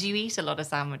 And do you eat a lot of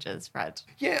sandwiches, Fred?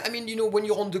 Yeah, I mean, when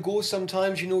you're on the go,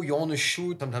 sometimes, you're on a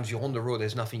shoot, sometimes you're on the road,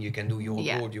 there's nothing you can do. You're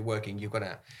abroad, you're working, you've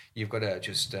got to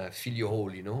just fill your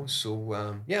hole,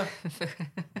 So, yeah.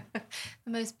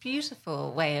 The most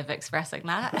beautiful way of expressing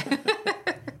that.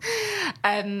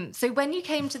 So when you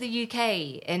came to the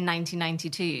UK in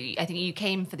 1992, I think you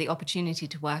came for the opportunity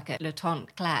to work at Le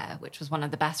Tante Claire, which was one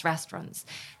of the best restaurants.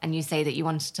 And you say that you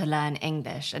wanted to learn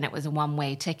English and it was a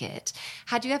one-way ticket.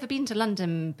 Had you ever been to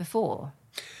London before?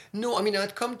 No, I mean,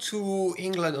 I'd come to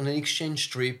England on an exchange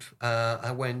trip.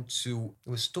 I went to, it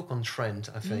was Stoke-on-Trent,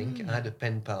 I think. I had a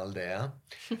pen pal there.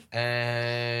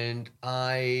 And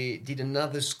I did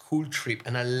another school trip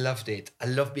and I loved it. I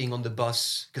loved being on the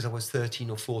bus because I was 13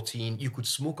 or 14. You could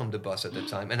smoke on the bus at the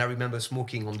time. And I remember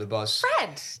smoking on the bus.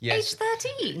 Fred, Yes. age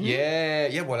 13?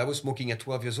 Yeah. Well, I was smoking at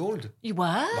 12 years old. You were?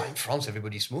 Well, in France,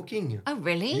 everybody's smoking. Oh,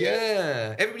 really?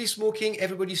 Yeah. Everybody's smoking,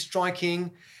 everybody's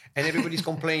striking. And everybody's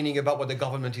complaining about what the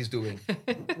government is doing,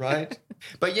 right?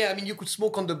 But yeah, I mean, you could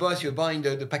smoke on the bus. You're buying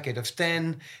the packet of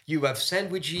 10. You have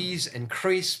sandwiches and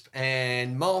crisp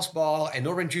and Mars bar and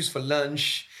orange juice for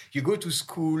lunch. You go to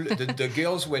school. The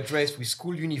girls were dressed with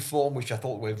school uniform, which I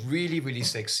thought were really, really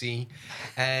sexy.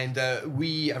 And I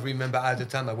remember at the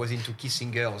time I was into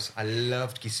kissing girls. I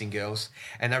loved kissing girls.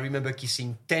 And I remember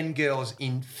kissing 10 girls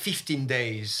in 15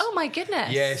 days. Oh, my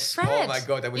goodness. Yes. Fred, oh, my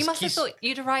God. you must have thought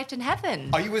you'd arrived in heaven.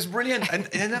 Oh, it was brilliant.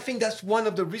 And I think that's one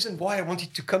of the reasons why I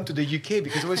wanted to come to the UK,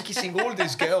 because I was kissing all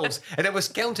these girls and I was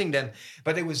counting them.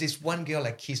 But there was this one girl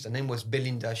I kissed. Her name was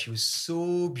Belinda. She was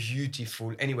so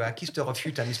beautiful. Anyway, I kissed her a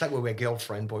few times. It's like we were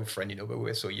girlfriend, boyfriend, but we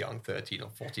were so young, 13 or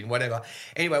 14, whatever.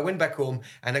 Anyway, I went back home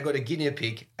and I got a guinea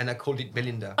pig and I called it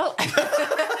Belinda. Oh.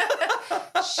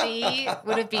 She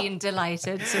would have been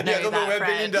delighted to know that. I don't know where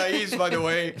Fred. Belinda is, by the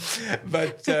way.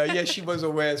 But she was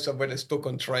aware somewhere,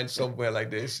 Stoke-on-Trent, somewhere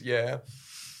like this. Yeah.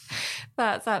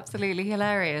 That's absolutely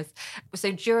hilarious.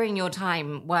 So during your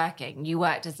time working, you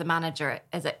worked as a manager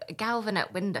as a Galvin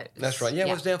at Windows. That's right. Yeah,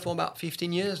 I was there for about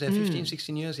 15 years,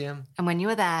 16 years, yeah. And when you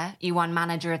were there, you won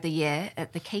Manager of the Year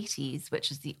at the Katies,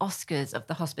 which is the Oscars of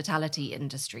the hospitality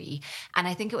industry. And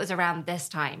I think it was around this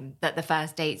time that the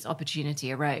First Dates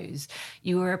opportunity arose.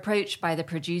 You were approached by the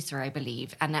producer, I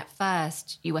believe, and at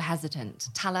first you were hesitant.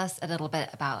 Tell us a little bit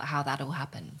about how that all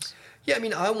happened. Yeah, I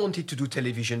mean, I wanted to do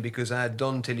television because I had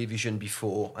done television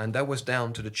before, and that was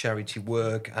down to the charity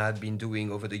work I had been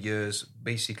doing over the years,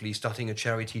 basically starting a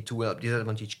charity to help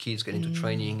disadvantaged kids get into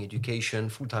training, education,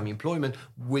 full-time employment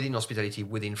within hospitality,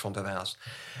 within front of house.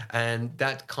 And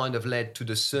that kind of led to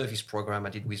the service program I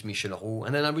did with Michel Roux.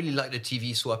 And then I really liked the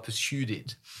TV, so I pursued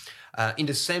it. In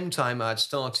the same time, I had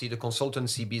started a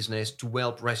consultancy business to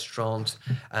help restaurants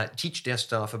teach their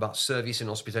staff about service and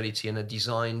hospitality, and I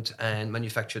designed and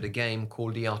manufactured a game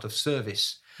called The Art of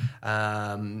Service,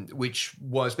 which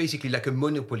was basically like a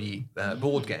Monopoly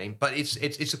board game, but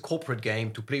it's a corporate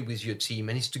game to play with your team,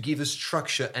 and it's to give a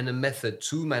structure and a method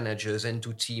to managers and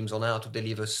to teams on how to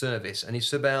deliver service. And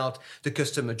it's about the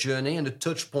customer journey and the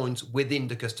touch points within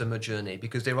the customer journey,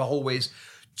 because there are always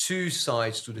two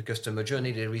sides to the customer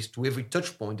journey. There is, to every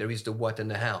touch point, there is the what and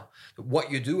the how.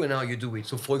 What you do and how you do it.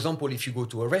 So, for example, if you go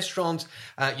to a restaurant,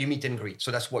 you meet and greet.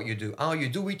 So that's what you do. How you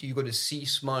do it, you got to see,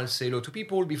 smile, say hello to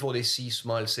people before they see,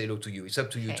 smile, say hello to you. It's up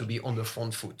to you to be on the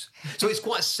front foot. So it's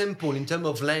quite simple in terms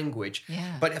of language.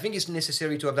 Yeah. But I think it's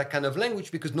necessary to have that kind of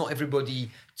language because not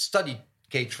everybody studied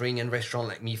catering and restaurant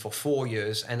like me for 4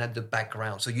 years and had the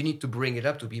background. So you need to bring it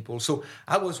up to people. So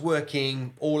I was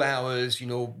working all hours,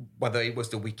 whether it was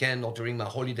the weekend or during my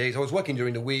holidays. I was working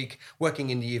during the week,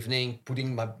 working in the evening,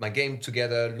 putting my game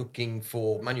together, looking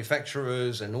for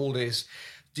manufacturers and all this,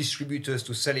 distributors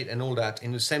to sell it and all that.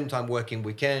 In the same time, working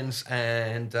weekends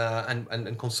and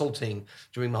consulting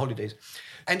during my holidays.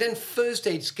 And then First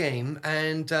Dates came,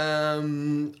 and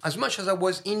as much as I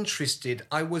was interested,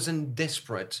 I wasn't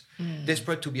desperate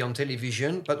to be on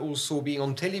television, but also being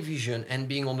on television and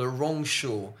being on the wrong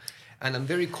show. And I'm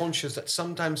very conscious that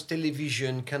sometimes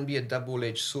television can be a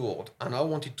double-edged sword. And I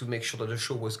wanted to make sure that the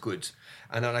show was good.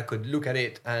 And that I could look at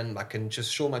it and I can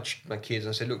just show my kids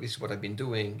and say, look, this is what I've been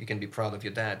doing. You can be proud of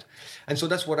your dad. And so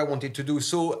that's what I wanted to do.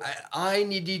 So I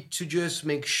needed to just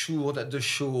make sure that the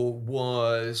show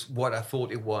was what I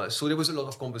thought it was. So there was a lot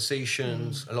of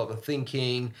conversations, a lot of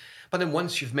thinking. But then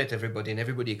once you've met everybody and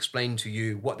everybody explained to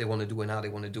you what they want to do and how they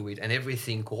want to do it, and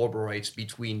everything corroborates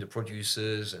between the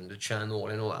producers and the channel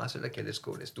and all that, I said, okay, let's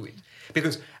go, let's do it.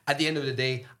 Because at the end of the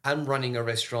day, I'm running a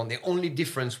restaurant. The only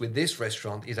difference with this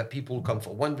restaurant is that people come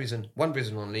for one reason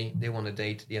only. They want to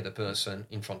date the other person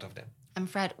in front of them. And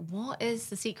Fred, what is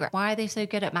the secret? Why are they so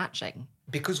good at matching?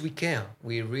 Because we care.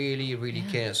 We really, really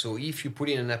care. So if you put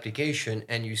in an application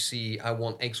and you see, I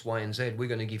want X, Y, and Z, we're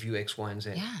going to give you X, Y, and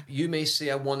Z. Yeah. You may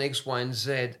say, I want X, Y, and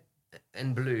Z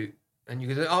and blue. And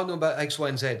you go, oh, no, but X, Y,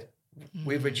 and Z.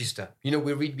 We register.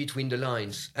 We read between the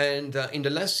lines. And in the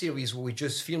last series, what we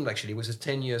just filmed, actually, was a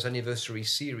 10 years anniversary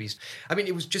series. I mean,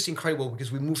 it was just incredible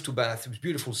because we moved to Bath. It was a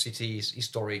beautiful city. It's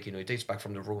historic. It dates back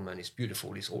from the Roman. It's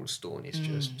beautiful. It's old stone. It's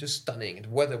just stunning. And the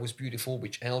weather was beautiful,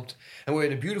 which helped. And we're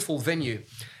in a beautiful venue.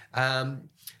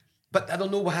 But I don't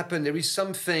know what happened. There is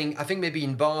something, I think maybe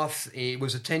in Bath, it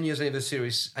was a 10 years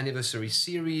anniversary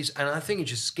series. And I think it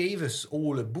just gave us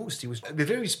all a boost. It was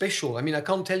very special. I mean, I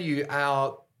can't tell you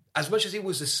how... As much as it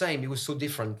was the same, it was so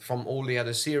different from all the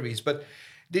other series. But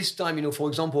this time, for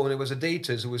example, when there was a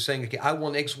daters who was saying, okay, I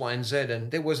want X, Y, and Z,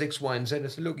 and there was X, Y, and Z. I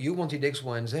said, look, you wanted X,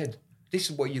 Y, and Z. This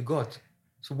is what you got.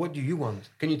 So what do you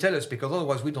want? Can you tell us? Because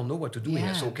otherwise we don't know what to do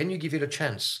here. So can you give it a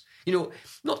chance?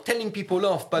 Not telling people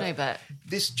off, but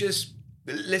this just,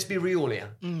 let's be real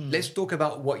here. Let's talk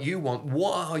about what you want.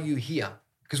 Why are you here?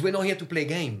 Because we're not here to play a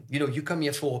game. You come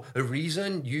here for a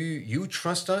reason. You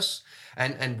trust us,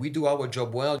 and we do our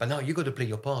job well. But now you got to play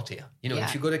your part here.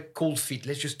 If you got a cold feet,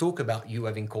 let's just talk about you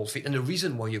having cold feet and the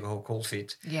reason why you got cold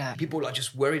feet. Yeah. People are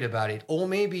just worried about it. Or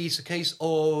maybe it's a case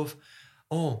of,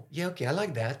 oh, yeah, okay, I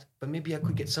like that, but maybe I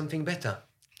could get something better.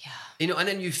 Yeah. And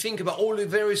then you think about all the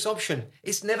various options.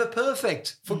 It's never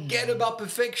perfect. Forget about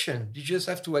perfection. You just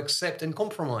have to accept and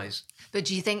compromise. But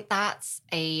do you think that's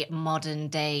a modern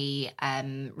day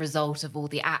result of all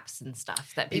the apps and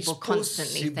stuff that people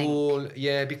constantly think?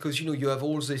 Yeah, because, you have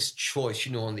all this choice,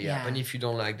 on the app. And if you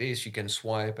don't like this, you can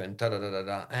swipe and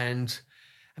da-da-da-da-da. And,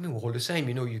 I mean, we're all the same.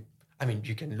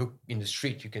 You can look in the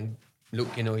street. You can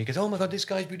look, he goes, oh my God, this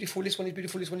guy is beautiful, this one is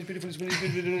beautiful, this one is beautiful, this one is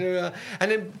beautiful.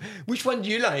 And then, which one do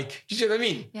you like? You see what I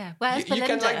mean? Yeah. Where's you can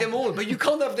Belinda? like them all, but you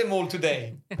can't have them all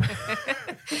today.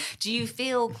 Do you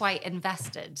feel quite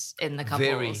invested in the couples?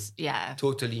 Very. Yeah.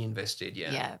 Totally invested,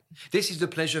 Yeah. This is the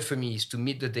pleasure for me, is to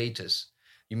meet the daters.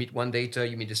 You meet one dater,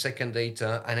 you meet the second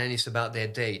dater, and then it's about their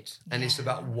date. And it's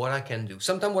about what I can do.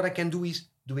 Sometimes what I can do is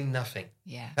doing nothing.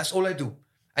 Yeah. That's all I do.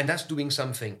 And that's doing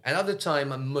something. Another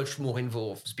time, I'm much more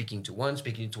involved, speaking to one,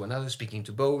 speaking to another, speaking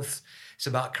to both. It's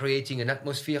about creating an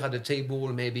atmosphere at the table,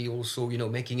 maybe also,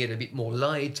 making it a bit more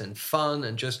light and fun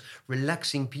and just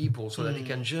relaxing people so that they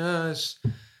can just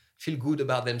feel good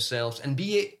about themselves and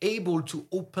be able to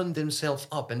open themselves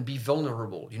up and be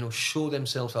vulnerable, show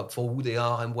themselves up for who they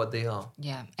are and what they are.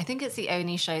 Yeah. I think it's the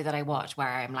only show that I watch where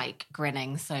I'm like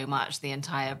grinning so much the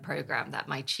entire program that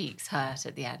my cheeks hurt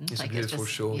at the end. It's like, a beautiful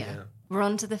show, yeah. We're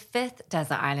on to the 5th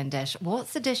desert island dish.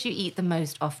 What's the dish you eat the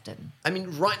most often? I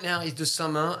mean, right now it's the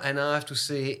summer, and I have to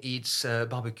say it's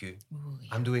barbecue. Ooh, yeah.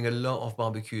 I'm doing a lot of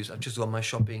barbecues. I've just done my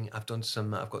shopping. I've got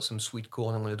some sweet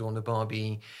corn I'm going to do on the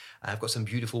barbie. I've got some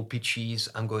beautiful peaches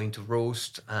I'm going to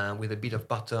roast with a bit of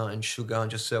butter and sugar and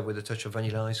just serve with a touch of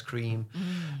vanilla ice cream.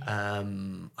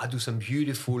 I do some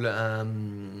beautiful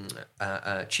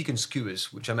chicken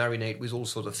skewers, which I marinate with all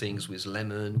sorts of things, with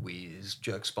lemon, with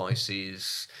jerk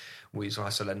spices, with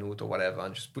ras al hanout or whatever,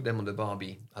 and just put them on the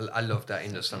barbie. I love that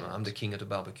in the summer. I'm the king of the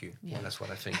barbecue. Yeah. Well, that's what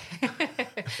I think.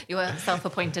 Your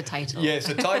self-appointed title. Yes,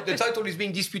 the title is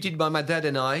being disputed by my dad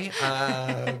and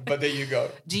I, but there you go.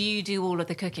 Do you do all of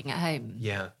the cooking at home?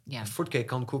 Yeah. Yeah. Fruitcake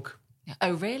can't cook. Yeah.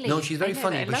 Oh, really? No, she's very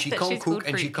funny, but she can't cook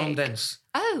and she can't Fruitcake. dance.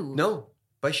 Oh. No,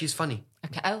 but she's funny.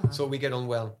 Okay. Oh. So we get on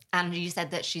well. And you said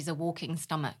that she's a walking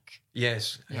stomach.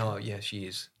 Yes. Yeah. Oh, yeah, she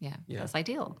is. Yeah. That's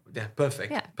ideal. Yeah,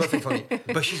 perfect. Yeah. Perfect for me.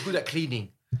 But she's good at cleaning.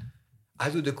 I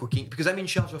do the cooking because I'm in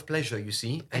charge of pleasure, you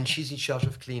see, and she's in charge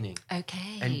of cleaning.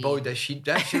 Okay. And boy, does she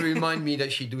remind me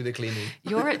that she do the cleaning.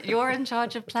 You're in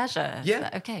charge of pleasure.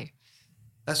 Yeah. Okay.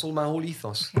 That's all my whole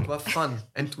ethos, to have fun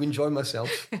and to enjoy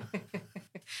myself.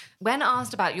 When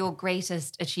asked about your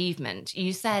greatest achievement,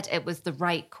 you said it was The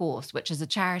Right Course, which is a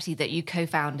charity that you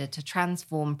co-founded to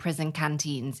transform prison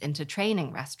canteens into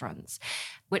training restaurants,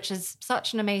 which is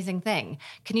such an amazing thing.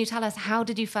 Can you tell us, how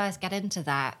did you first get into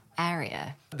that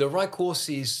area? The Right Course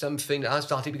is something that I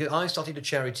started because I started a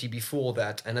charity before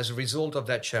that. And as a result of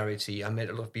that charity, I met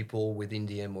a lot of people within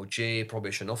the MOJ,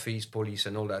 probation office, police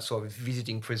and all that. So I was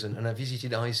visiting prison and I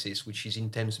visited ISIS, which is in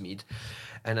Thamesmead.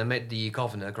 And I met the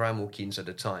governor, Graham Hawkins, at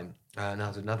the time. And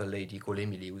there's another lady called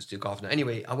Emily, who was the governor.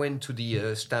 Anyway, I went to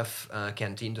the staff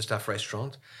canteen, the staff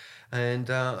restaurant. And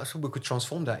I thought we could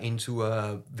transform that into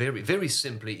very, very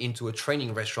simply into a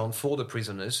training restaurant for the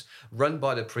prisoners, run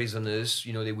by the prisoners.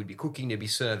 They would be cooking, they'd be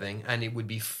serving, and it would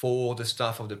be for the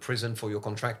staff of the prison, for your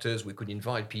contractors. We could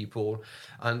invite people,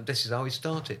 and this is how it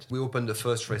started. We opened the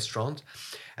first restaurant,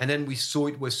 and then we saw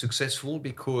it was successful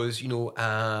because,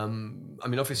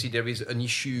 obviously there is an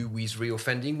issue with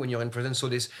reoffending when you're in prison. So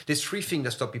there's 3 things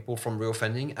that stop people from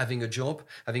reoffending: having a job,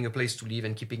 having a place to live,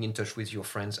 and keeping in touch with your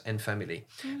friends and family.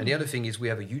 And the other thing is we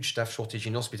have a huge staff shortage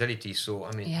in hospitality. So,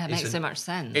 it makes so much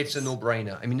sense. It's a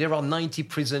no-brainer. There are 90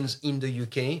 prisons in the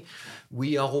UK.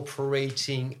 We are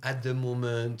operating at the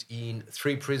moment in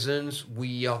 3 prisons.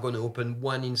 We are going to open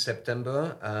 1 in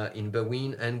September in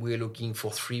Berwyn, and we're looking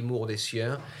for 3 more this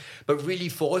year. But really,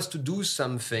 for us to do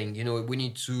something, we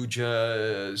need to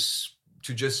just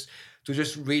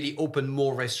really open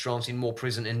more restaurants in more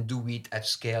prison and do it at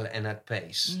scale and at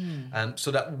pace.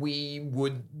 So that we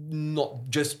would not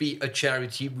just be a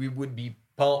charity, we would be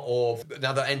part of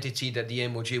another entity that the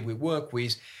MOJ will work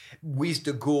with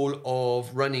the goal of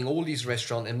running all these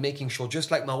restaurants and making sure, just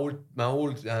like my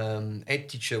old head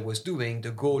teacher was doing,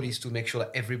 the goal is to make sure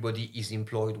that everybody is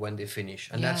employed when they finish.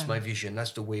 And that's my vision.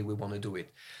 That's the way we want to do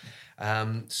it.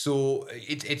 So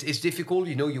it's difficult.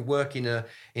 You work in a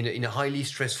highly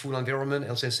stressful environment.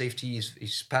 Health and safety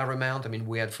is paramount.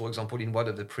 We had, for example, in one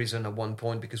of the prison at one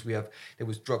point, because there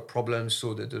was drug problems,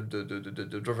 so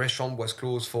the restaurant was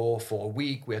closed for a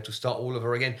week. We had to start all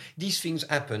over again. These things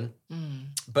happen.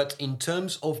 But in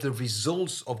terms of the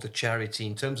results of the charity,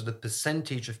 in terms of the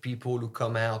percentage of people who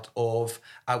come out of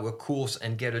our course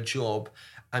and get a job,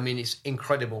 it's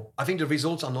incredible. I think the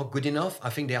results are not good enough. I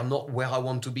think they are not where I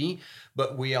want to be,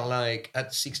 but we are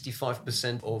at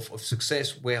 65% of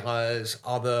success, whereas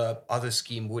other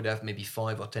scheme would have maybe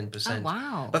 5 or 10%. Oh,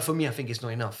 wow. But for me, I think it's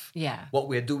not enough. Yeah. What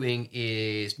we're doing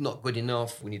is not good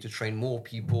enough. We need to train more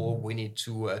people. We need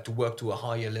to work to a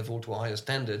higher level, to a higher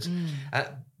standards.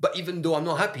 But even though I'm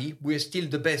not happy, we're still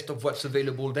the best of what's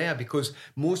available there, because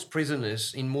most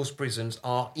prisoners in most prisons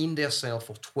are in their cell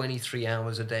for 23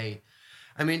 hours a day.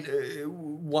 I mean,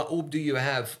 what hope do you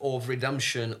have of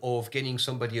redemption, of getting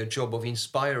somebody a job, of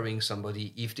inspiring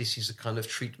somebody if this is the kind of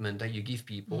treatment that you give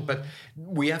people? But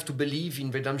we have to believe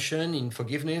in redemption, in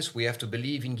forgiveness. We have to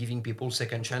believe in giving people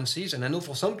second chances. And I know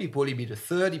for some people, it'll be the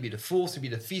third, it'll be the fourth, it'll be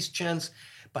the fifth chance.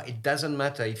 But it doesn't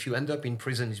matter. If you end up in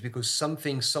prison, it's because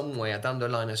something somewhere down the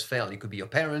line has failed. It could be your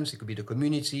parents, it could be the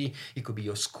community, it could be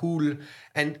your school.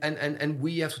 And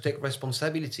we have to take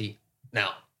responsibility. Now,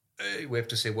 we have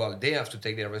to say, well, they have to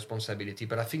take their responsibility.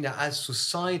 But I think that as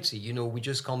society, we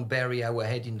just can't bury our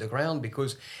head in the ground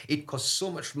because it costs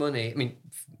so much money. I mean,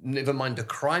 never mind the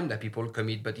crime that people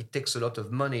commit, but it takes a lot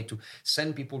of money to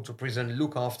send people to prison,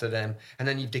 look after them. And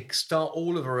then if they start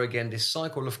all over again, this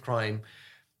cycle of crime,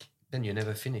 then you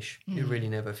never finish. You really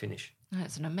never finish.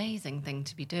 It's an amazing thing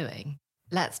to be doing.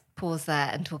 Let's pause there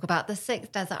and talk about the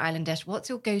sixth desert island dish. What's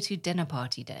your go-to dinner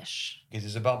party dish? It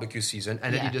is a barbecue season,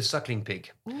 and I did a suckling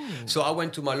pig. Ooh. So I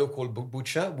went to my local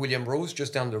butcher, William Rose,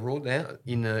 just down the road there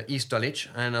in East Dulwich,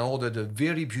 and I ordered a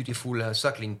very beautiful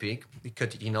suckling pig. They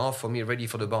cut it in half for me, ready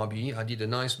for the barbecue. I did a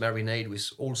nice marinade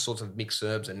with all sorts of mixed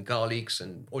herbs and garlics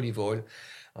and olive oil,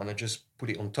 and I just put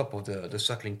it on top of the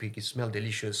suckling pig. It smelled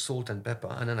delicious, salt and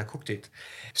pepper, and then I cooked it.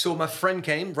 So my friend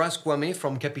came, Raz Kwame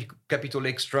from Capital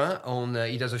Extra,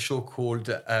 he does a show called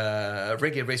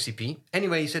Reggae Recipe.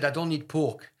 Anyway, he said, I don't need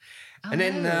pork. And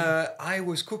then I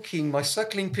was cooking my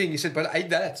suckling pig. He said, but I ate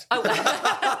that. Oh.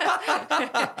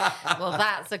 Well,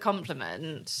 that's a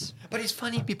compliment. But it's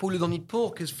funny, people who don't eat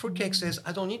pork, because Fruitcake says,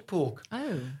 I don't eat pork.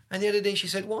 Oh. And the other day she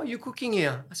said, what are you cooking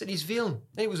here? I said, it's veal. And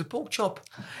it was a pork chop.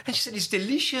 And she said, it's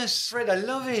delicious, Fred, I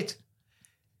love it.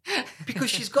 Because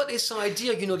she's got this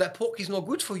idea, that pork is not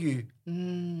good for you.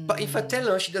 But if I tell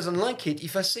her she doesn't like it,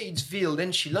 if I say it's veal,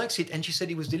 then she likes it. And she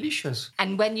said it was delicious.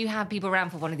 And when you have people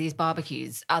around for one of these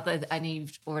barbecues, I know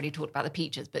you've already talked about the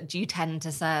peaches, but do you tend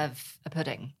to serve a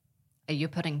pudding? Are you a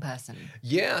pudding person?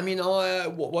 Yeah, I mean,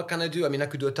 what can I do? I mean, I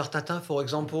could do a tarte tatin, for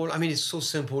example. I mean, it's so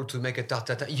simple to make a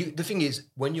tarte tatin. The thing is,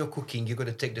 when you're cooking, you've got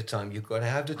to take the time. You've got to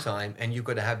have the time and you've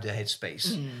got to have the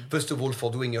headspace. First of all, for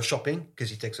doing your shopping,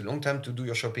 because it takes a long time to do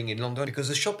your shopping in London. Because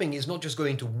the shopping is not just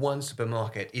going to one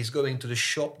supermarket. It's going to the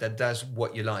shop that does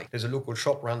what you like. There's a local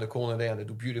shop around the corner there that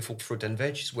do beautiful fruit and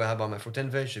veg. It's where I buy my fruit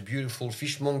and veg. There's a beautiful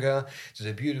fishmonger. There's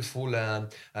a beautiful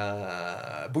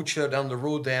butcher down the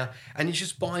road there. And it's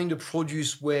just buying the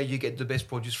produce where you get the best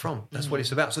produce from. That's what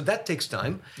it's about. So that takes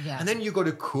time. Yeah. And then you got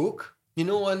to cook,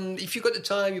 and if you got the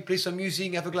time, you play some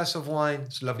music, have a glass of wine.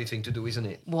 It's a lovely thing to do, isn't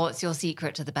it? What's your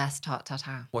secret to the best tarte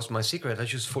tatin? What's my secret? I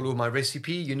just follow my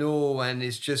recipe, and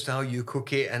it's just how you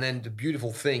cook it. And then the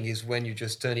beautiful thing is when you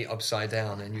just turn it upside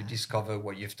down and you discover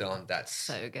what you've done. That's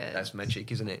so good. That's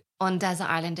magic, isn't it? On Desert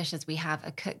Island Dishes, we have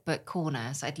a cookbook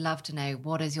corner. So I'd love to know,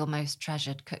 what is your most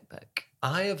treasured cookbook?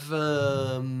 I have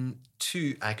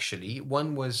two, actually.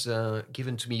 One was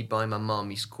given to me by my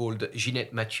mom. It's called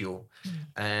Ginette Mathieu.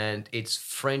 And it's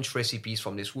French recipes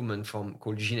from this woman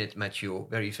called Ginette Mathieu,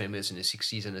 very famous in the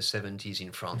 60s and the 70s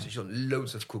in France. She's got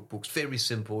loads of cookbooks, very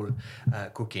simple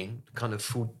cooking, the kind of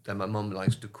food that my mom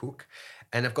likes to cook.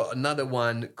 And I've got another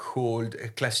one called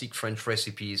Classic French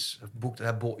Recipes, a book that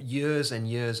I bought years and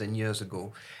years and years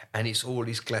ago. And it's all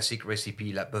these classic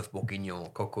recipes like bœuf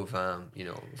bourguignon, coq au vin,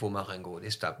 veau marengo,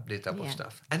 this type of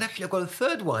stuff. And actually, I've got a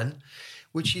third one,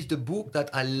 which is the book that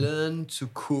I learned to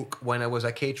cook when I was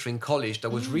at catering college, that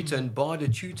was written by the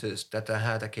tutors that I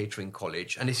had at catering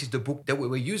college. And this is the book that we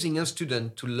were using as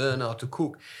students to learn how to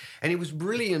cook. And it was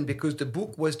brilliant because the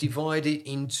book was divided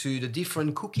into the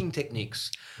different cooking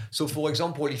techniques. So, for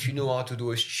example, if you know how to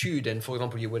do a stew, then, for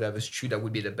example, you would have a stew that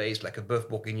would be the base, like a bœuf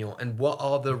bourguignon. And what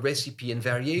are the recipe and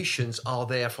variations are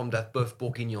there from that bœuf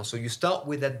bourguignon? So you start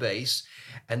with that base,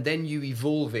 and then you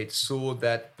evolve it so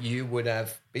that you would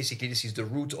have, basically, this is the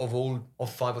root of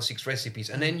 5 or 6 recipes.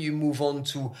 And then you move on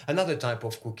to another type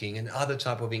of cooking and other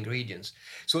type of ingredients.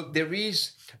 So there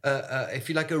is, if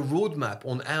you like, a roadmap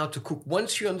on how to cook.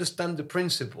 Once you understand the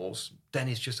principles, then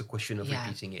it's just a question of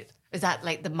repeating it. Is that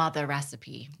like the mother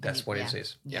recipe? That's what it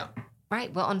is. Yeah.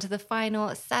 Right, well, on to the final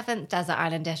 7th desert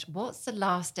island dish. What's the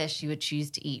last dish you would choose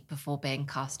to eat before being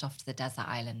cast off to the desert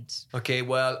island? Okay,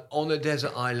 well, on a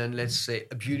desert island, let's say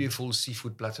a beautiful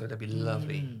seafood platter. That'd be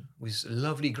lovely. With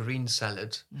lovely green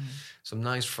salad, some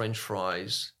nice French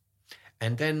fries.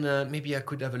 And then maybe I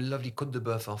could have a lovely côte de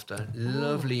bœuf after.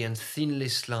 Lovely and thinly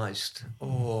sliced.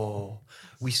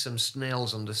 With some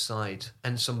snails on the side.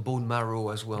 And some bone marrow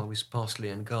as well, with parsley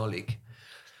and garlic.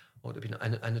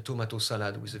 And a tomato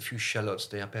salad with a few shallots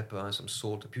there, pepper and some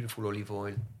salt, a beautiful olive oil.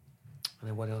 And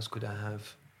then what else could I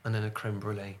have? And then a crème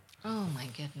brûlée. Oh, my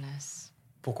goodness.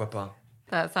 Pourquoi pas?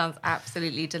 That sounds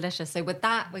absolutely delicious. So with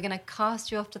that, we're going to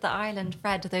cast you off to the island.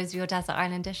 Fred, those are your desert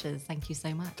island dishes. Thank you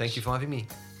so much. Thank you for having me.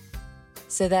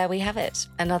 So there we have it,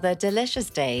 another delicious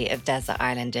day of desert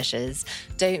island dishes.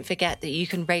 Don't forget that you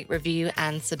can rate, review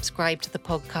and subscribe to the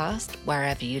podcast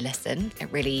wherever you listen. It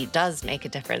really does make a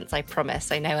difference, I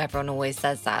promise. I know everyone always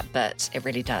says that, but it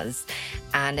really does.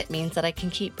 And it means that I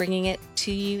can keep bringing it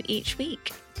to you each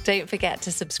week. Don't forget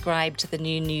to subscribe to the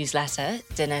new newsletter,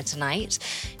 Dinner Tonight.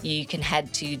 You can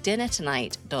head to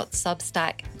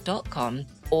dinnertonight.substack.com,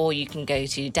 or you can go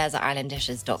to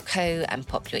desertislanddishes.co and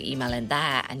pop your email in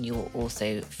there, and you'll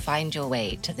also find your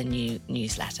way to the new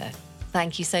newsletter.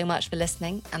 Thank you so much for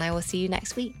listening, and I will see you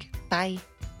next week. Bye.